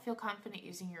if you don't feel confident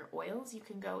using your oils, you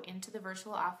can go into the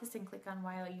virtual office and click on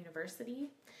YL University.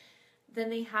 Then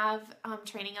they have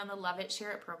training on the Love It,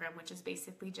 Share It program, which is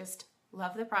basically just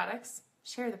love the products,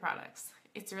 share the products.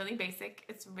 It's really basic.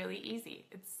 It's really easy.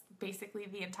 It's basically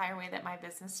the entire way that my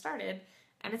business started,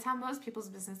 and it's how most people's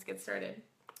business gets started.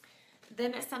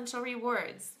 Then Essential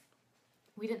Rewards.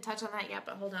 We didn't touch on that yet,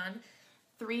 but hold on.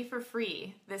 3 for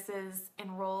free. This is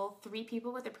enroll 3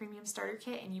 people with a premium starter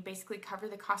kit, and you basically cover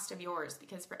the cost of yours,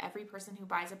 because for every person who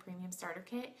buys a premium starter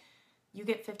kit, you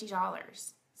get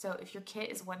 $50. So if your kit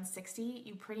is $160,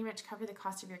 you pretty much cover the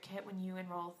cost of your kit when you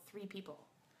enroll 3 people.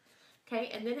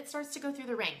 Okay, and then it starts to go through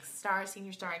the ranks, star,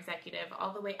 senior star, executive,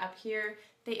 all the way up here.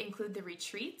 They include the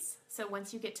retreats. So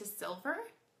once you get to silver,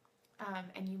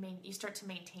 and you start to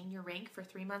maintain your rank for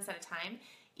 3 months at a time,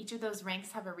 each of those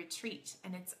ranks have a retreat,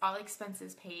 and it's all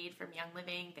expenses paid from Young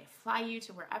Living. They fly you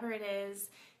to wherever it is.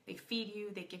 They feed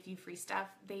you. They give you free stuff.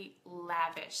 They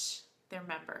lavish their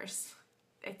members.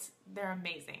 They're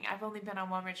amazing. I've only been on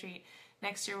one retreat.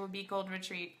 Next year will be Gold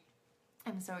Retreat.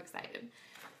 I'm so excited.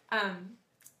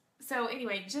 So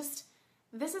anyway,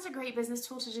 this is a great business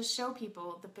tool to just show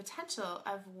people the potential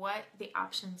of what the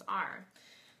options are.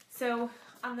 So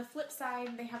on the flip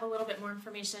side, they have a little bit more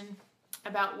information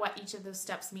about what each of those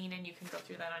steps mean, and you can go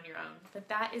through that on your own. But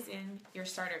that is in your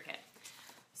starter kit.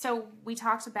 So we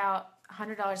talked about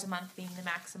 $100 a month being the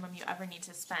maximum you ever need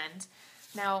to spend.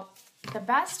 Now, the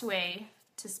best way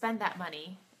to spend that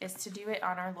money is to do it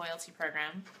on our loyalty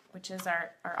program, which is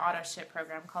our auto ship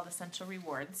program called Essential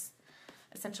Rewards.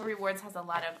 Essential Rewards has a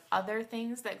lot of other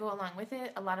things that go along with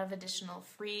it, a lot of additional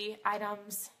free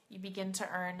items. You begin to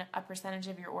earn a percentage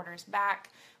of your orders back,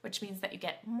 which means that you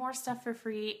get more stuff for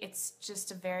free. It's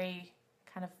just a very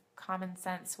kind of common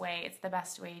sense way. It's the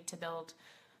best way to build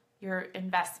your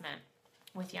investment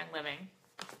with Young Living.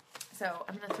 So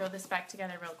I'm going to throw this back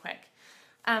together real quick.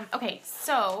 Okay,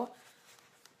 so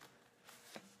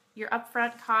your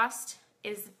upfront cost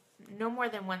is no more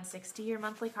than $160. Your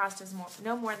monthly cost is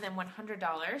no more than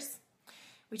 $100.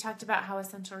 We talked about how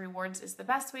Essential Rewards is the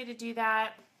best way to do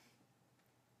that.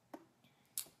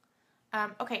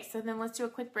 Okay, so then let's do a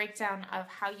quick breakdown of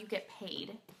how you get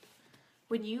paid.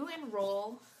 When you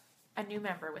enroll a new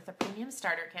member with a premium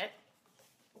starter kit,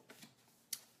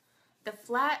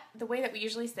 the way that we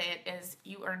usually say it is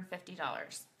you earn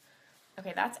 $50.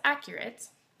 Okay, that's accurate,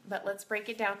 but let's break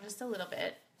it down just a little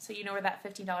bit so you know where that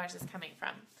 $50 is coming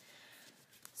from.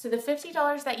 So the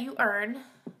 $50 that you earn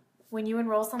when you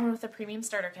enroll someone with a premium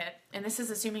starter kit, and this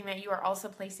is assuming that you are also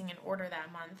placing an order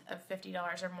that month of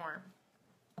 $50 or more,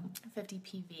 50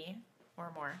 PV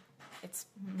or more. It's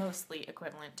mostly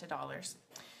equivalent to dollars.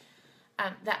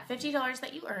 That $50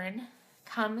 that you earn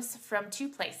comes from 2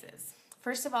 places.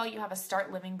 First of all, you have a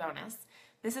Start Living bonus.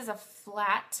 This is a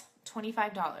flat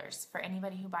 $25 for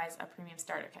anybody who buys a premium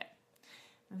starter kit.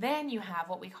 Then you have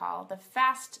what we call the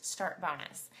Fast Start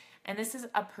bonus. And this is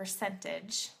a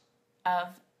percentage of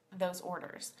those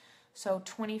orders. So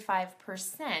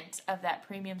 25% of that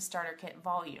premium starter kit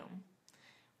volume,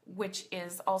 which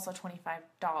is also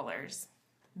 $25,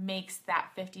 makes that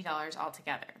 $50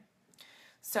 altogether.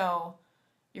 So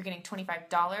you're getting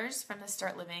 $25 from the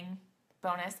Start Living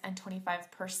bonus and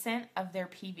 25% of their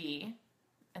PV,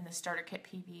 and the starter kit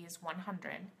PV is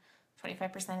 $100.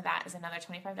 25% of that is another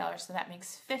 $25, so that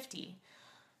makes $50.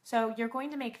 So you're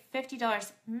going to make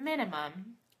 $50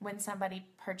 minimum when somebody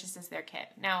purchases their kit.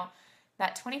 Now,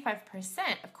 that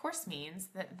 25% of course means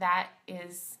that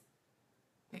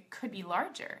it could be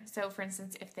larger. So for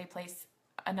instance, if they place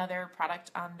another product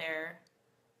on their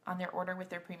order with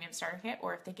their premium starter kit,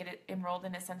 or if they get it enrolled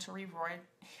in Essential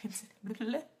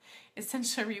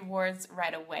Rewards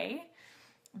right away,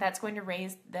 that's going to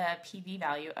raise the PV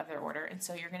value of their order, and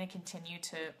so you're going to continue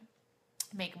to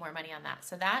make more money on that.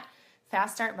 So that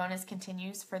Fast Start bonus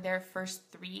continues for their first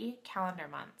 3 calendar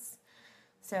months.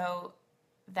 So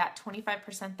that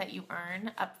 25% that you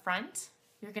earn up front,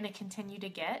 you're going to continue to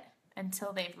get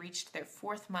until they've reached their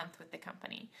 4th month with the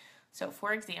company. So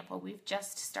for example, we've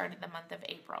just started the month of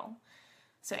April.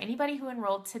 So anybody who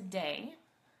enrolled today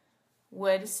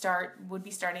would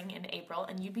be starting in April,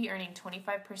 and you'd be earning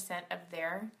 25% of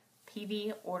their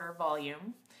PV order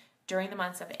volume during the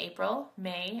months of April,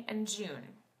 May, and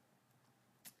June.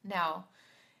 Now,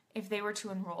 if they were to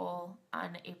enroll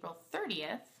on April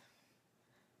 30th,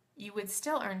 you would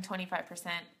still earn 25%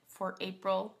 for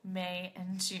April, May,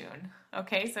 and June.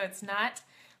 Okay, so it's not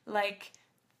like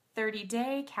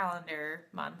 30-day calendar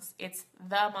months, it's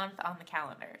the month on the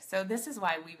calendar. So this is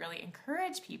why we really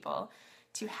encourage people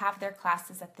to have their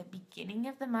classes at the beginning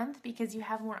of the month, because you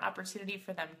have more opportunity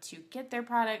for them to get their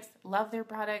products, love their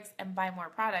products, and buy more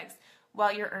products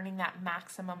while you're earning that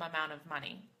maximum amount of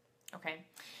money. Okay,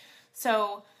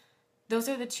 so those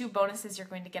are the 2 bonuses you're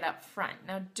going to get up front.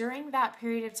 Now, during that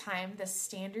period of time, the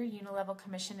standard unilevel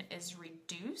commission is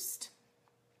reduced.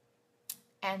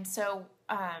 And so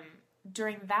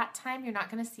during that time, you're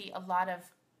not going to see a lot of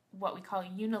what we call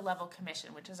unilevel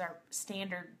commission, which is our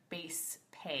standard base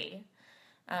pay,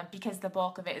 because the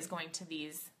bulk of it is going to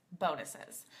these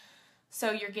bonuses.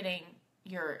 So you're getting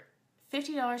your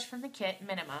 $50 from the kit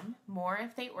minimum, more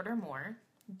if they order more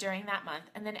during that month.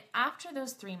 And then after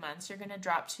those 3 months, you're going to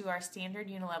drop to our standard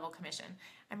unilevel commission.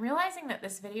 I'm realizing that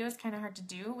this video is kind of hard to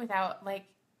do without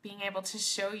being able to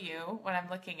show you what I'm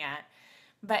looking at.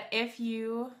 But if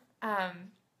you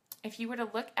were to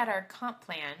look at our comp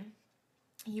plan,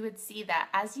 you would see that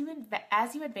as you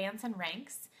advance in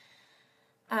ranks,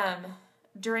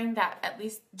 during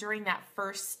that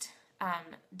first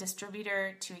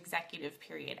distributor to executive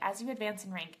period, as you advance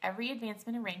in rank, every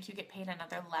advancement in rank, you get paid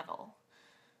another level.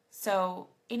 So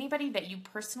anybody that you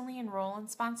personally enroll and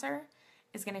sponsor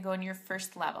is going to go in your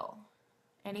first level.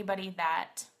 Anybody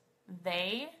that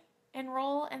they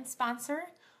enroll and sponsor,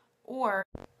 or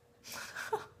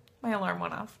my alarm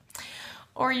went off,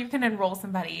 or you can enroll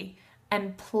somebody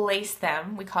and place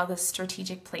them. We call this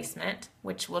strategic placement,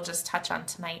 which we'll just touch on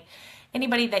tonight.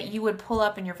 Anybody that you would pull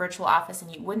up in your virtual office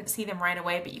and you wouldn't see them right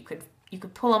away, but you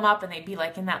could pull them up and they'd be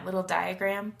like in that little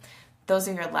diagram. Those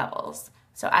are your levels.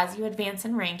 So as you advance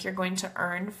in rank, you're going to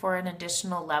earn for an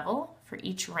additional level for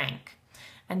each rank.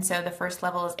 And so the first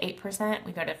level is 8%.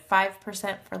 We go to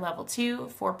 5% for level 2,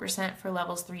 4% for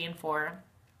levels 3 and 4,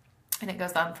 and it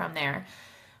goes on from there.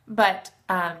 But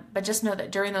just know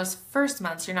that during those first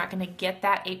months, you're not going to get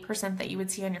that 8% that you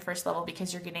would see on your first level,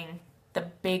 because you're getting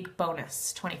the big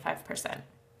bonus, 25%.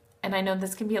 And I know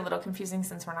this can be a little confusing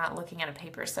since we're not looking at a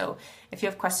paper. So if you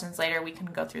have questions later, we can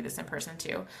go through this in person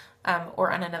too,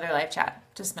 or on another live chat.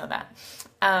 Just know that.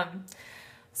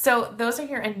 So those are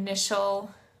your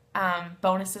initial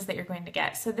bonuses that you're going to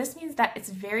get. So this means that it's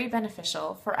very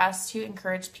beneficial for us to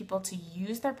encourage people to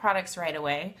use their products right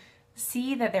away,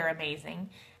 see that they're amazing,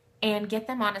 and get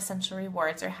them on Essential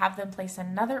Rewards or have them place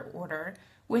another order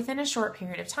within a short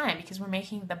period of time, because we're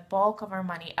making the bulk of our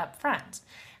money up front.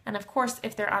 And of course,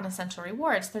 if they're on Essential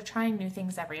Rewards, they're trying new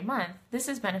things every month. This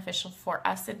is beneficial for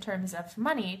us in terms of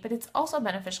money, but it's also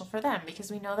beneficial for them because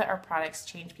we know that our products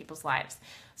change people's lives.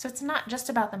 So it's not just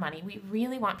about the money. We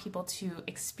really want people to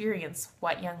experience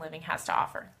what Young Living has to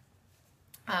offer.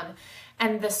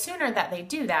 And the sooner that they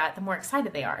do that, the more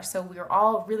excited they are. So we're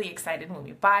all really excited when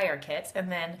we buy our kits, and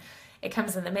then it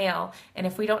comes in the mail. And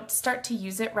if we don't start to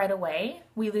use it right away,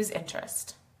 we lose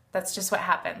interest. That's just what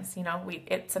happens. You know,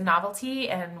 it's a novelty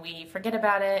and we forget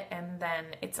about it, and then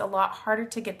it's a lot harder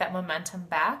to get that momentum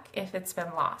back if it's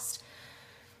been lost.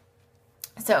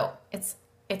 So it's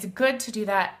it's good to do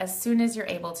that as soon as you're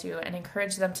able to and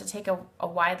encourage them to take a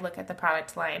wide look at the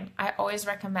product line. I always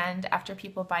recommend after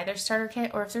people buy their starter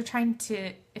kit, or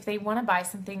if they want to buy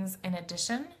some things in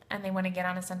addition and they want to get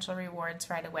on Essential Rewards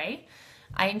right away,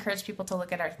 I encourage people to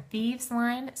look at our Thieves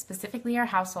line, specifically our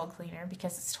household cleaner,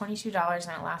 because it's $22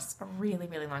 and it lasts a really,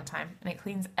 really long time and it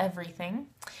cleans everything.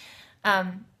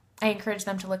 I encourage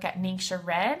them to look at Ningxia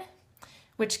Red,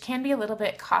 which can be a little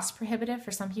bit cost prohibitive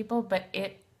for some people, but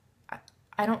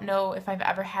I don't know if I've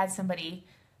ever had somebody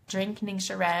drink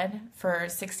Ningxia Red for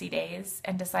 60 days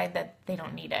and decide that they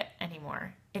don't need it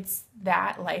anymore. It's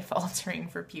that life-altering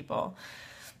for people.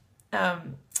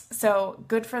 So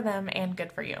good for them and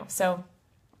good for you. So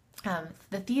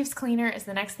the Thieves Cleaner is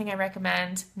the next thing I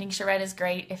recommend. Ningxia Red is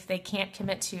great if they can't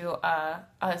commit to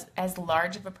as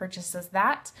large of a purchase as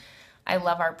that. I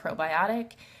love our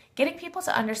probiotic. Getting people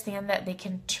to understand that they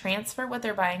can transfer what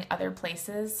they're buying other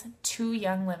places to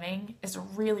Young Living is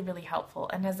really, really helpful.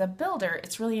 And as a builder,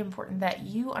 it's really important that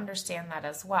you understand that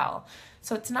as well.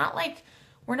 So it's not like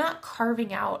we're not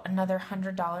carving out another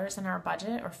 $100 in our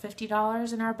budget or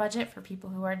 $50 in our budget for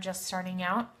people who are just starting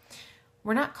out.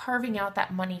 We're not carving out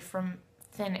that money from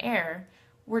thin air.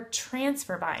 We're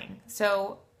transfer buying.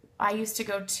 So I used to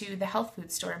go to the health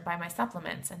food store and buy my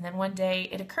supplements. And then one day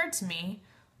it occurred to me,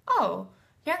 oh,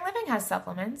 Young Living has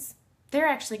supplements. They're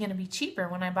actually going to be cheaper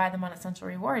when I buy them on Essential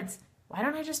Rewards. Why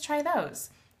don't I just try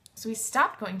those? So we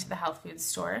stopped going to the health food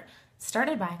store,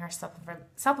 started buying our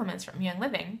supplements from Young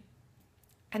Living,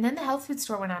 and then the health food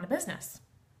store went out of business.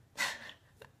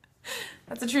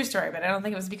 That's a true story, but I don't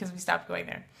think it was because we stopped going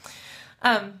there.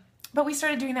 But we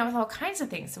started doing that with all kinds of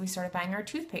things. So we started buying our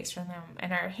toothpaste from them,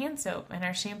 and our hand soap, and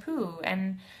our shampoo,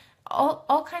 and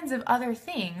all kinds of other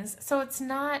things. So it's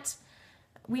not...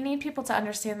 We need people to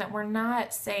understand that we're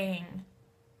not saying,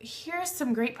 here's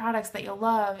some great products that you'll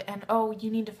love, and oh,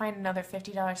 you need to find another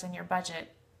 $50 in your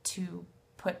budget to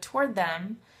put toward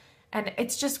them, and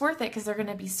it's just worth it because they're going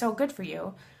to be so good for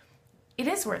you. It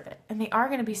is worth it, and they are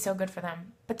going to be so good for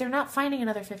them, but they're not finding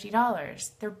another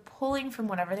 $50. They're pulling from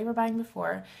whatever they were buying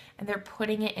before, and they're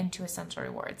putting it into Essential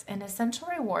Rewards. And Essential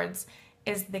Rewards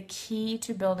is the key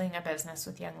to building a business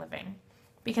with Young Living.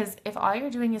 Because if all you're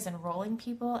doing is enrolling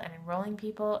people and enrolling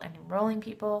people and enrolling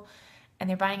people, and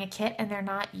they're buying a kit and they're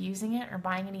not using it or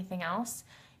buying anything else,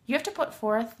 you have to put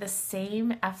forth the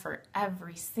same effort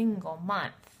every single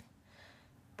month.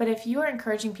 But if you are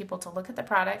encouraging people to look at the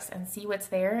products and see what's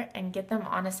there and get them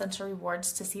on Essential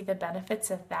Rewards to see the benefits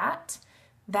of that,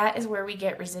 that is where we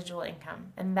get residual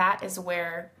income. And that is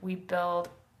where we build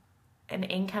an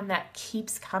income that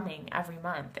keeps coming every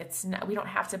month. We don't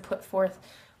have to put forth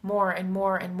more and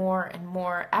more and more and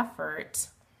more effort.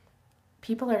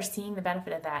 People are seeing the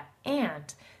benefit of that.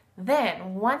 And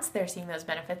then once they're seeing those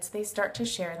benefits, they start to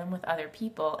share them with other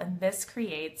people. And this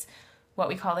creates what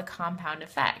we call the compound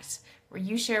effect, where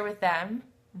you share with them,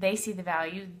 they see the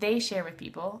value, they share with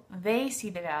people, they see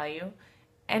the value,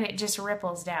 and it just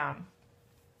ripples down.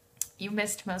 You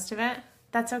missed most of it?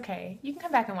 That's okay. You can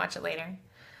come back and watch it later.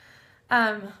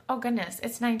 Oh goodness,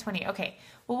 it's 9:20. Okay,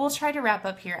 well, we'll try to wrap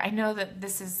up here. I know that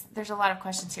there's a lot of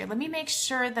questions here. Let me make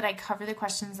sure that I cover the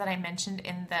questions that I mentioned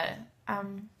in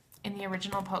the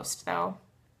original post, though,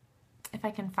 if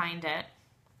I can find it.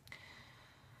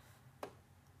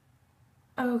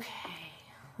 Okay,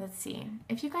 let's see.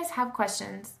 If you guys have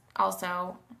questions,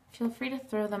 also feel free to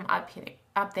throw them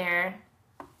up there,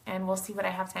 and we'll see what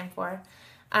I have time for.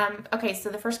 Okay, so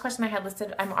the first question I had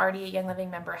listed, I'm already a Young Living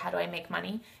member. How do I make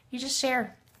money? You just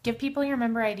share. Give people your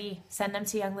member ID. Send them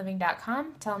to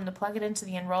youngliving.com. Tell them to plug it into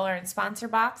the enroller and sponsor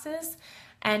boxes,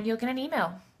 and you'll get an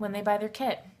email when they buy their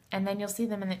kit, and then you'll see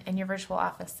them in your virtual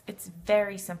office. It's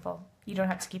very simple. You don't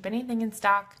have to keep anything in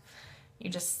stock. You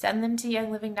just send them to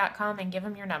youngliving.com and give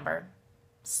them your number.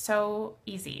 So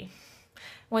easy.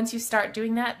 Once you start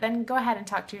doing that, then go ahead and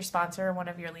talk to your sponsor or one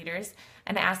of your leaders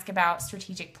and ask about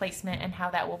strategic placement and how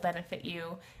that will benefit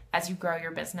you as you grow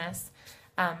your business.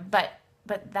 But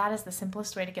that is the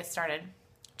simplest way to get started.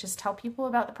 Just tell people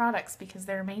about the products because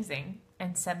they're amazing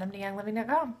and send them to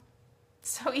youngliving.com.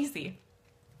 So easy.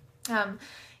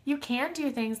 You can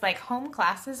do things like home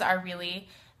classes are really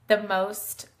the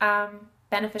most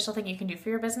beneficial thing you can do for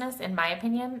your business, in my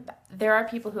opinion. There are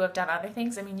people who have done other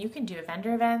things. I mean, you can do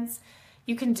vendor events.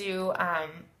 You can do,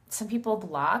 some people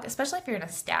blog, especially if you're an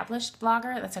established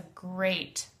blogger. That's a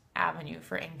great avenue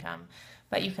for income.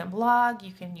 But you can blog,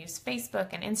 you can use Facebook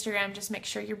and Instagram. Just make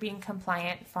sure you're being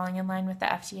compliant, falling in line with the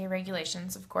FDA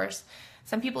regulations, of course.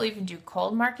 Some people even do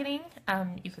cold marketing.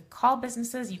 You could call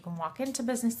businesses, you can walk into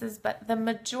businesses, but the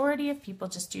majority of people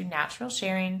just do natural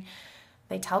sharing.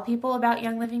 They tell people about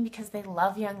Young Living because they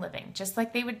love Young Living, just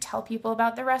like they would tell people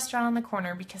about the restaurant on the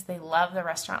corner because they love the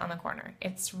restaurant on the corner.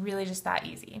 It's really just that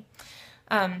easy.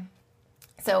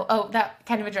 That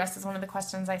kind of addresses one of the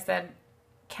questions. I said,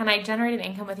 can I generate an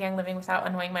income with Young Living without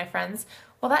annoying my friends?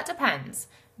 Well, that depends.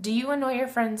 Do you annoy your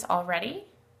friends already?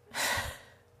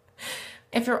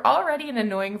 If you're already an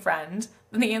annoying friend,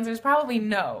 then the answer is probably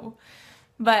no.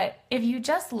 But if you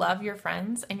just love your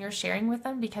friends and you're sharing with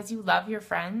them because you love your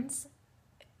friends,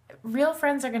 real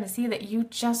friends are going to see that you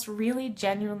just really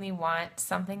genuinely want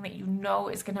something that you know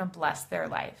is going to bless their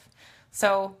life.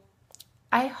 So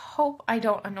I hope I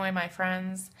don't annoy my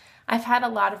friends. I've had a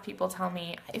lot of people tell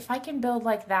me, if I can build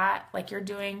like that, like you're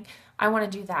doing, I want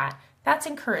to do that. That's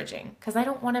encouraging because I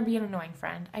don't want to be an annoying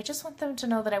friend. I just want them to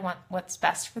know that I want what's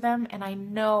best for them, and I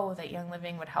know that Young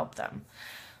Living would help them.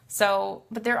 So,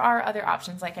 but there are other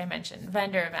options, like I mentioned,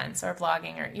 vendor events or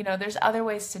blogging, or, there's other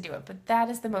ways to do it, but that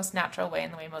is the most natural way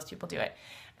and the way most people do it.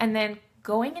 And then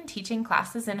going and teaching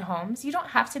classes in homes, you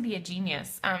don't have to be a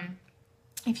genius.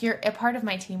 If you're a part of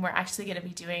my team, we're actually going to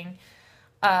be doing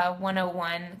a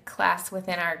 101 class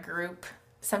within our group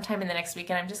sometime in the next week,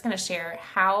 and I'm just going to share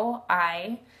how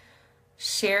I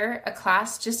share a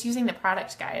class just using the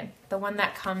product guide, the one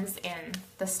that comes in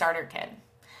the starter kit,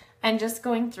 and just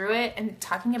going through it and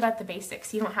talking about the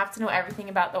basics. You don't have to know everything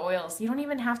about the oils. You don't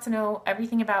even have to know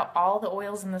everything about all the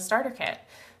oils in the starter kit.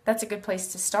 That's a good place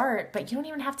to start, but you don't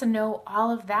even have to know all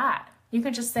of that. You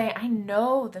can just say, I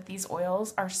know that these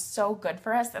oils are so good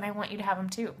for us, and I want you to have them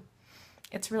too.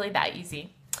 It's really that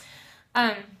easy.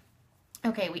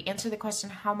 Okay, we answered the question,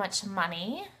 how much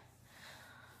money?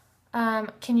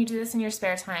 Can you do this in your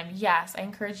spare time? Yes, I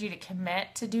encourage you to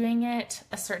commit to doing it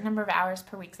a certain number of hours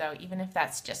per week, though. Even if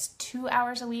that's just 2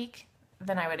 hours a week,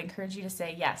 then I would encourage you to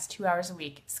say, yes, 2 hours a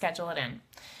week, schedule it in.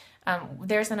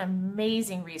 There's an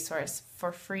amazing resource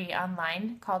for free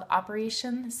online called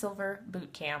Operation Silver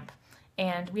Bootcamp.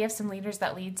 And we have some leaders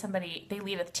that lead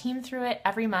a team through it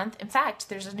every month. In fact,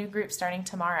 there's a new group starting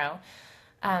tomorrow.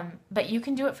 But you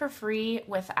can do it for free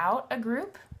without a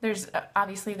group. There's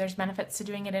benefits to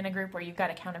doing it in a group where you've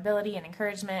got accountability and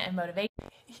encouragement and motivation.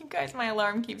 You guys, my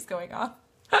alarm keeps going off.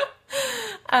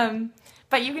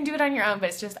 But you can do it on your own, but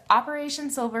it's just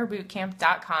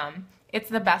operationsilverbootcamp.com. It's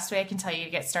the best way I can tell you to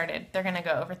get started. They're going to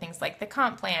go over things like the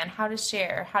comp plan, how to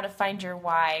share, how to find your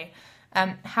why,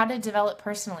 how to develop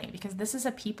personally, because this is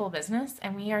a people business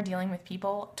and we are dealing with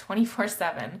people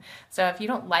 24/7. So if you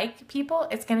don't like people,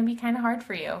 it's going to be kind of hard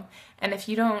for you. And if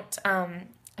you don't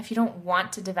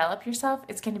want to develop yourself,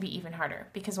 it's going to be even harder,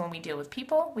 because when we deal with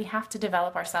people, we have to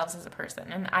develop ourselves as a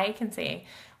person. And I can say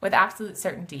with absolute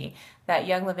certainty that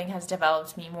Young Living has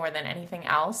developed me more than anything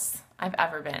else I've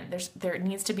ever been. There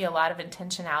needs to be a lot of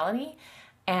intentionality,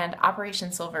 and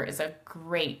Operation Silver is a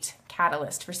great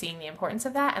catalyst for seeing the importance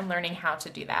of that and learning how to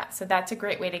do that. So that's a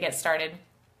great way to get started.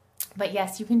 But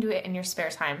yes, you can do it in your spare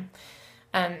time.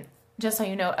 Just so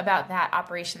you know about that,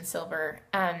 Operation Silver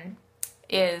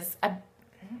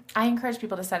I encourage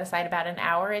people to set aside about an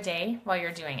hour a day while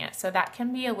you're doing it. So that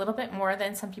can be a little bit more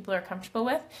than some people are comfortable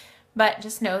with, but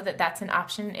just know that that's an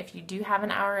option if you do have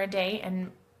an hour a day,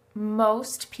 and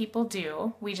most people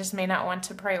do. We just may not want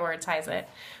to prioritize it.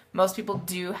 Most people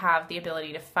do have the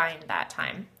ability to find that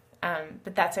time,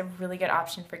 but that's a really good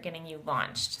option for getting you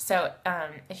launched. So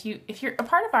if you're a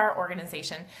part of our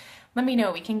organization, let me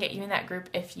know. We can get you in that group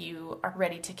if you are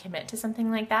ready to commit to something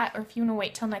like that, or if you want to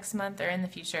wait till next month or in the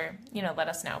future, let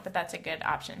us know. But that's a good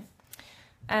option.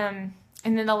 And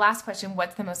then the last question,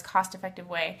 what's the most cost-effective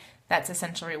way? That's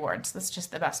Essential Rewards. That's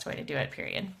just the best way to do it,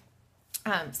 period.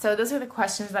 So those are the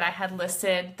questions that I had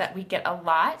listed that we get a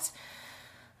lot.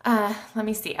 Let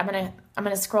me see. I'm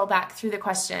gonna scroll back through the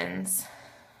questions.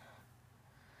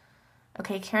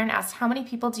 Okay, Karen asked, how many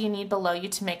people do you need below you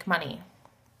to make money?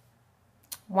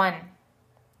 1.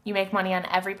 You make money on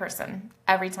every person,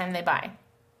 every time they buy.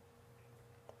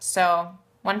 So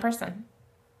 1 person,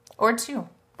 or 2,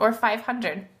 or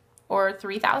 500, or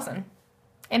 3,000.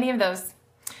 Any of those.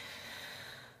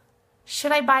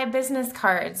 Should I buy business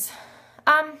cards?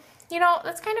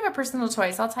 That's kind of a personal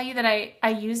choice. I'll tell you that I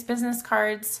use business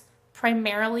cards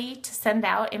primarily to send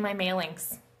out in my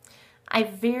mailings. I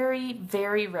very,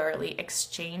 very rarely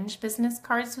exchange business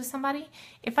cards with somebody.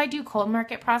 If I do cold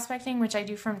market prospecting, which I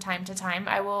do from time to time,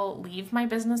 I will leave my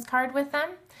business card with them.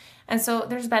 And so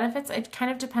there's benefits. It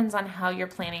kind of depends on how you're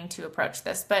planning to approach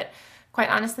this. But quite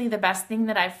honestly, the best thing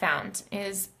that I've found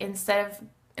is instead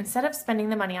of spending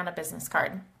the money on a business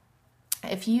card,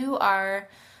 if you are,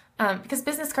 because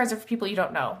business cards are for people you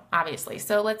don't know, obviously.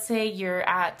 So let's say you're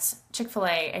at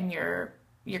Chick-fil-A and your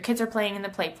kids are playing in the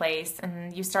play place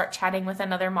and you start chatting with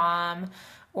another mom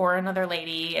or another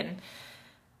lady,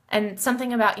 and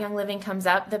something about Young Living comes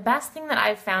up, the best thing that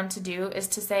I've found to do is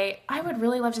to say, I would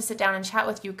really love to sit down and chat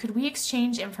with you. Could we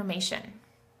exchange information?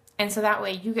 And so that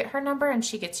way you get her number and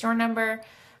she gets your number.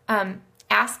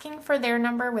 Asking for their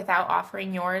number without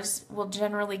offering yours will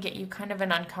generally get you kind of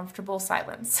an uncomfortable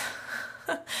silence.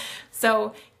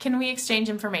 So can we exchange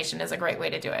information is a great way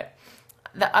to do it.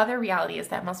 The other reality is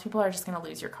that most people are just going to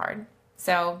lose your card.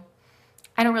 So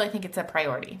I don't really think it's a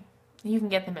priority. You can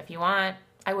get them if you want.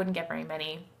 I wouldn't get very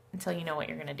many until you know what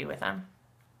you're going to do with them.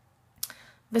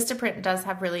 Vistaprint does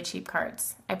have really cheap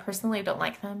cards. I personally don't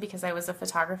like them because I was a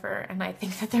photographer and I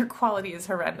think that their quality is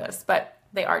horrendous, but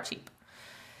they are cheap.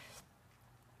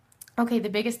 Okay, the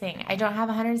biggest thing, I don't have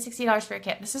 $160 for a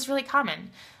kit. This is really common.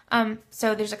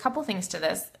 So there's a couple things to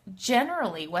this.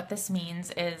 Generally, what this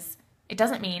means is, it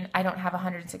doesn't mean I don't have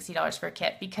 $160 for a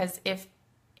kit, because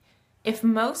if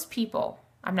most people,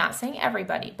 I'm not saying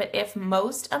everybody, but if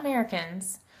most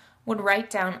Americans would write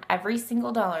down every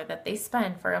single dollar that they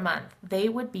spend for a month, they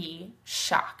would be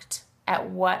shocked at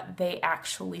what they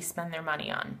actually spend their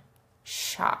money on.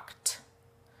 Shocked.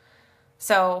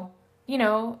 So, you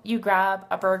know, you grab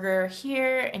a burger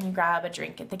here and you grab a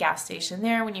drink at the gas station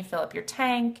there when you fill up your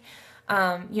tank. You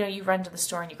know, you run to the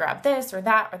store and you grab this or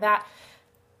that or that.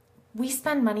 We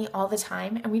spend money all the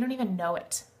time and we don't even know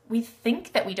it. We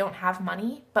think that we don't have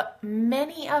money, but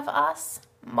many of us,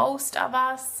 most of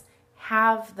us,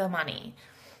 have the money.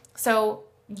 So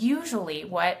usually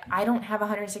what I don't have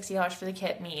 $160 for the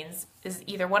kit means is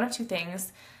either one of two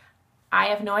things. I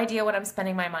have no idea what I'm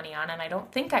spending my money on and I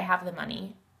don't think I have the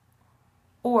money,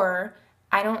 or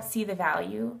I don't see the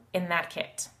value in that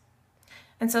kit.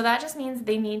 And so that just means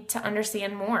they need to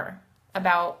understand more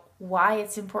about why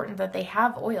it's important that they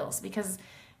have oils, because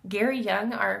Gary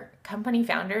Young, our company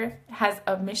founder, has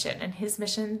a mission, and his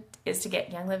mission is to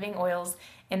get Young Living oils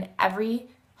in every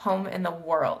home in the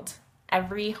world.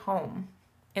 Every home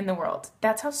in the world.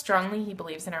 That's how strongly he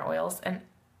believes in our oils, and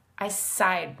I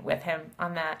side with him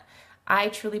on that. I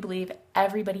truly believe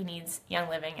everybody needs Young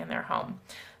Living in their home.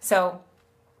 So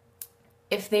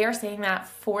if they are saying that,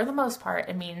 for the most part,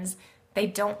 it means they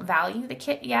don't value the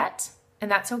kit yet, and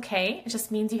that's okay. It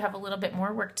just means you have a little bit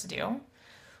more work to do,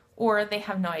 or they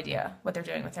have no idea what they're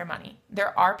doing with their money.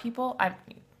 There are people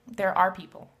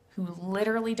who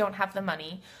literally don't have the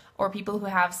money, or people who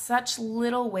have such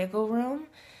little wiggle room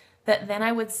that then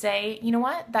I would say, you know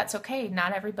what, that's okay.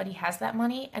 Not everybody has that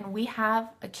money, and we have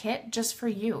a kit just for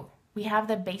you. We have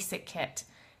the basic kit,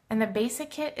 and the basic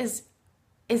kit is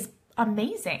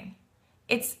amazing.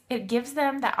 It gives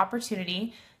them that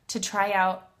opportunity to try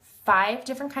out 5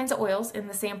 different kinds of oils in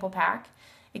the sample pack.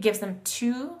 It gives them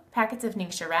 2 packets of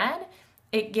Ningxia Red.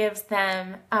 It gives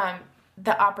them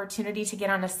the opportunity to get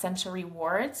on Essential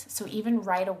Rewards. So even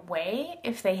right away,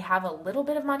 if they have a little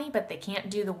bit of money, but they can't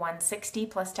do the $160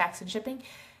 plus tax and shipping,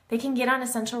 they can get on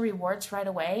Essential Rewards right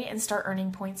away and start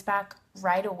earning points back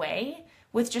right away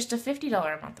with just a $50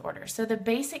 a month order. So the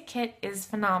basic kit is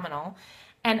phenomenal.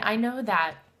 And I know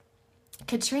that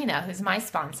Katrina, who's my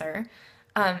sponsor,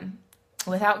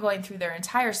 without going through their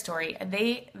entire story,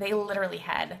 they literally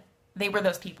they were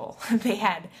those people. They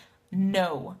had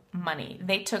no money.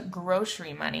 They took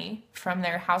grocery money from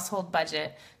their household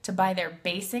budget to buy their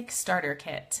basic starter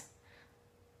kit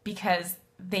because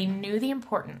they knew the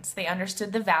importance. They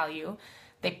understood the value.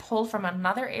 They pulled from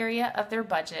another area of their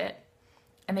budget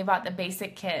and they bought the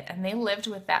basic kit, and they lived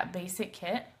with that basic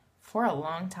kit for a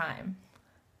long time.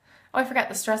 Oh, I forgot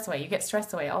the Stress Away. You get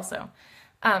Stress Away also.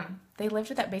 They lived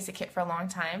with that basic kit for a long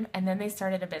time, and then they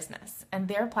started a business, and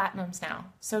they're platinums now.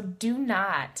 So do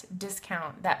not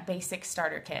discount that basic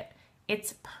starter kit.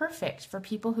 It's perfect for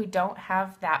people who don't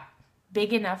have that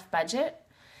big enough budget.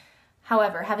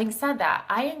 However, having said that,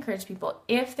 I encourage people,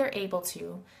 if they're able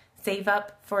to, save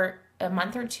up for a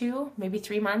month or 2, maybe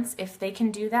 3 months. If they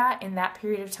can do that in that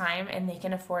period of time and they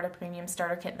can afford a premium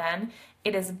starter kit, then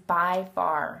it is by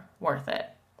far worth it,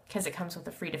 because it comes with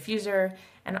a free diffuser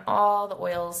and all the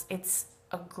oils. It's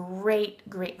a great,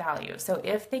 great value. So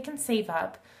if they can save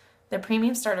up, the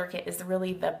premium starter kit is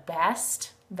really the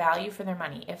best value for their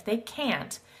money. If they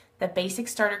can't, the basic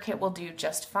starter kit will do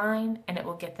just fine, and it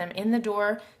will get them in the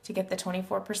door to get the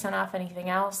 24% off anything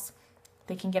else.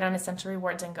 They can get on Essential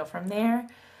Rewards and go from there.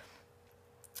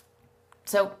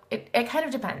 So it kind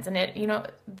of depends, and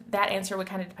that answer would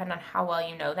kind of depend on how well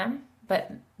you know them,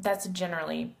 but that's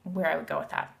generally where I would go with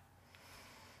that.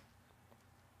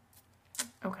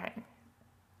 Okay.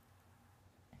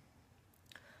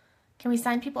 Can we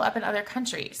sign people up in other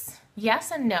countries?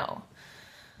 Yes and no.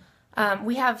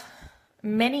 We have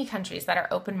many countries that are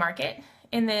open market.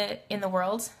 in the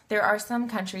world. There are some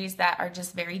countries that are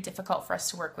just very difficult for us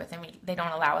to work with, and they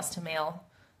don't allow us to mail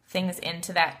things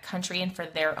into that country and for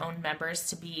their own members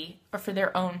to be, or for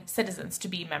their own citizens to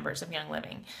be members of Young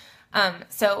Living.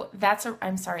 So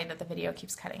I'm sorry that the video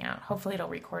keeps cutting out. Hopefully it'll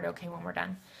record okay when we're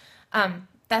done.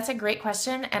 That's a great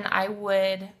question, and I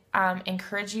would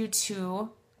encourage you to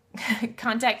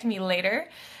contact me later,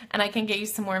 and I can get you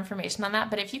some more information on that.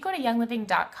 But if you go to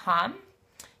youngliving.com,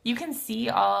 you can see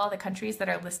all the countries that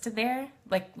are listed there.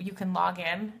 Like, you can log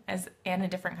in as in a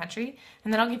different country,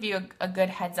 and then I'll give you a good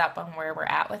heads up on where we're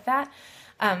at with that.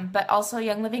 But also,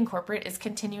 Young Living Corporate is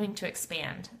continuing to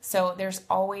expand. So there's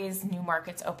always new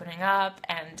markets opening up,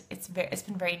 and it's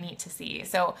been very neat to see.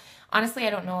 So honestly, I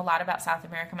don't know a lot about South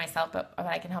America myself, but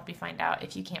I can help you find out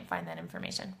if you can't find that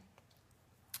information.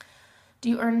 Do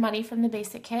you earn money from the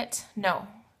basic kit? No,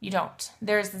 you don't.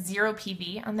 There's 0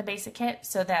 PV on the basic kit,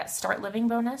 so that Start Living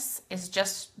bonus is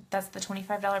that's the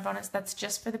 $25 bonus. That's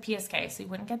just for the PSK, so you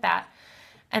wouldn't get that.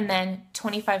 And then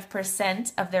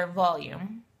 25% of their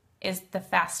volume is the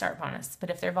Fast Start bonus. But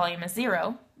if their volume is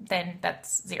 0, then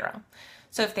that's 0.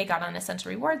 So if they got on Essential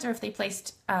Rewards, or if they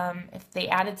if they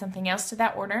added something else to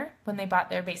that order when they bought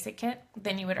their basic kit,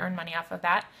 then you would earn money off of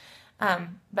that.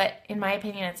 But in my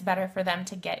opinion, it's better for them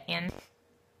to get in.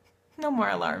 No more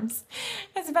alarms.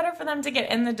 It's better for them to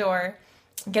get in the door,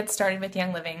 get started with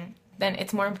Young Living. Then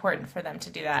it's more important for them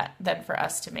to do that than for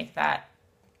us to make that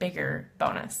bigger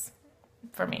bonus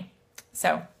for me.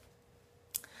 So,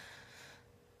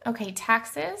 okay,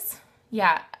 taxes.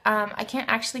 Yeah, I can't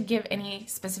actually give any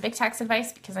specific tax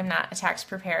advice because I'm not a tax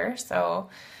preparer. So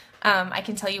I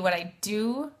can tell you what I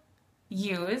do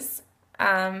use,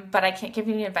 but I can't give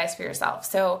you any advice for yourself.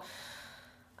 So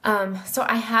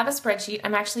I have a spreadsheet.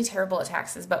 I'm actually terrible at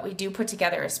taxes, but we do put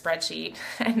together a spreadsheet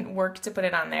and work to put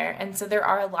it on there. And so there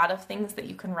are a lot of things that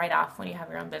you can write off when you have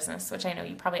your own business, which I know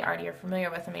you probably already are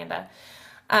familiar with, Amanda.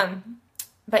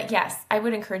 But yes, I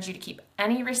would encourage you to keep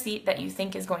any receipt that you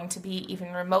think is going to be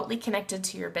even remotely connected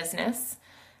to your business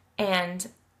and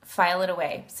file it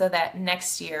away so that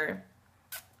next year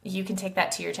you can take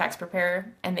that to your tax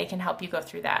preparer and they can help you go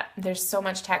through that. There's so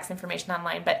much tax information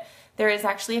online, but there is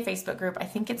actually a Facebook group. I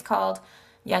think it's called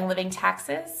Young Living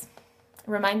Taxes.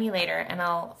 Remind me later and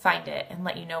I'll find it and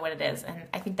let you know what it is. And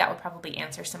I think that would probably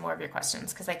answer some more of your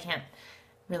questions because I can't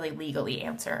really legally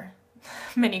answer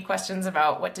many questions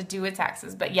about what to do with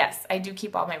taxes. But yes, I do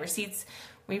keep all my receipts.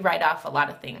 We write off a lot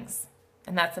of things,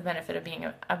 and that's the benefit of being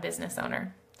a business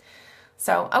owner.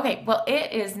 So, okay, well,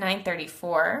 it is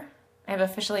 9:34. I've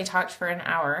officially talked for an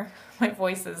hour. My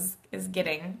voice is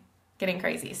getting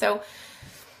crazy. So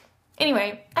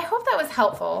anyway, I hope that was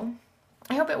helpful.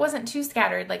 I hope it wasn't too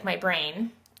scattered like my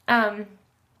brain.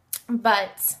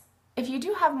 But if you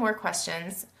do have more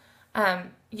questions,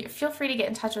 feel free to get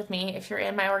in touch with me. If you're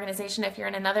in my organization, if you're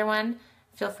in another one,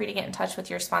 feel free to get in touch with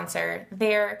your sponsor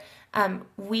there.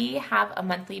 We have a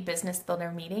monthly business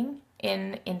builder meeting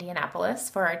in Indianapolis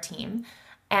for our team.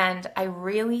 And I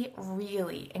really,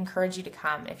 really encourage you to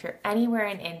come. If you're anywhere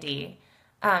in Indy,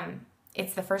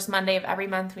 it's the first Monday of every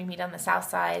month. We meet on the south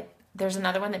side. There's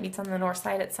another one that meets on the north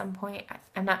side at some point.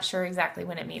 I'm not sure exactly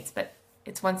when it meets, but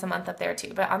it's once a month up there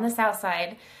too. But on the south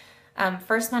side,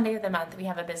 first Monday of the month, we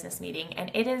have a business meeting, and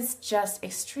it is just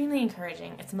extremely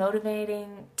encouraging. It's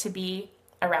motivating to be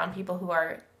around people who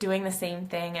are doing the same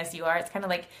thing as you are. It's kind of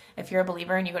like if you're a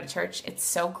believer and you go to church, it's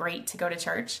so great to go to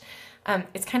church.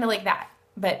 It's kind of like that,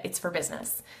 but it's for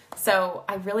business. So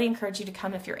I really encourage you to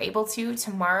come if you're able to.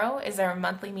 Tomorrow is our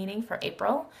monthly meeting for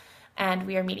April, and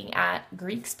we are meeting at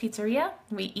Greek's Pizzeria.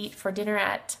 We meet for dinner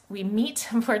at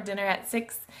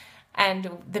 6, and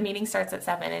the meeting starts at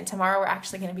 7. And tomorrow we're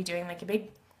actually going to be doing like a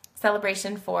big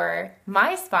celebration for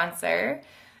my sponsor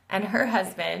and her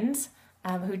husband,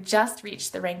 who just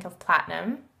reached the rank of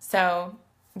platinum. So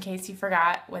in case you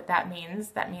forgot what that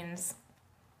means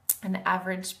an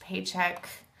average paycheck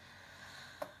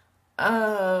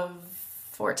of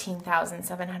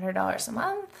 $14,700 a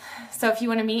month. So if you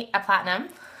want to meet a platinum,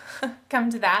 come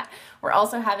to that. We're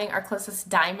also having our closest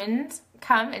diamond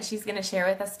come, and she's going to share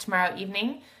with us tomorrow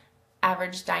evening.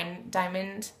 Average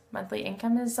diamond monthly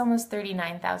income is almost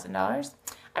 $39,000.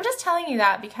 I'm just telling you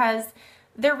that because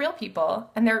they're real people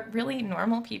and they're really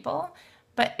normal people,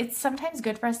 but it's sometimes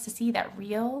good for us to see that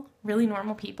really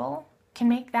normal people can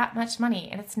make that much money,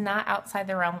 and it's not outside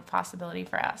the realm of possibility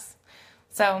for us.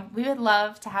 So we would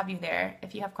love to have you there.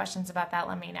 If you have questions about that,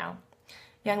 let me know.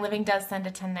 Young Living does send a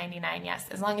 1099, yes,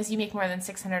 as long as you make more than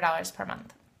 $600 per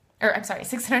month. Or I'm sorry,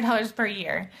 $600 per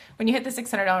year. When you hit the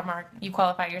 $600 mark, you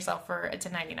qualify yourself for a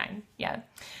 1099. Yeah.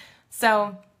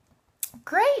 So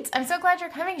Great. I'm so glad you're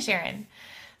coming, Sharon.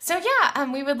 So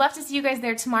yeah, we would love to see you guys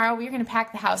there tomorrow. We're going to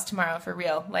pack the house tomorrow for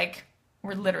real. Like,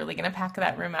 we're literally going to pack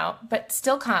that room out, but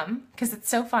still come because it's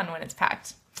so fun when it's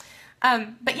packed.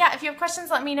 But yeah, if you have questions,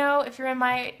 let me know. If you're in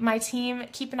my team,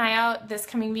 keep an eye out this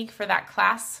coming week for that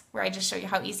class where I just show you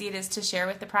how easy it is to share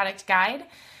with the product guide.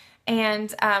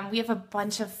 And we have a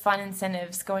bunch of fun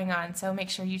incentives going on, so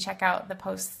make sure you check out the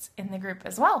posts in the group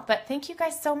as well. But thank you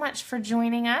guys so much for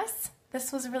joining us.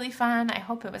 This was really fun. I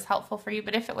hope it was helpful for you,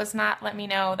 but if it was not, let me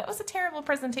know. That was a terrible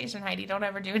presentation, Heidi. Don't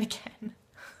ever do it again.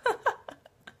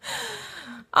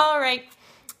 All right.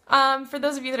 For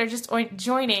those of you that are just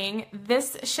joining,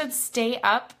 this should stay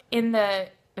up in the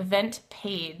event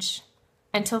page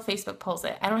until Facebook pulls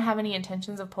it. I don't have any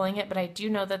intentions of pulling it, but I do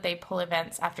know that they pull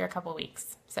events after a couple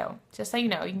weeks. So just so you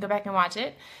know, you can go back and watch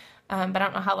it, but I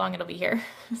don't know how long it'll be here.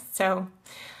 So,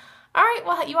 all right,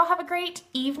 well, you all have a great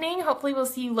evening. Hopefully we'll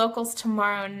see you locals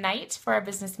tomorrow night for our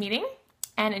business meeting,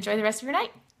 and enjoy the rest of your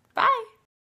night. Bye.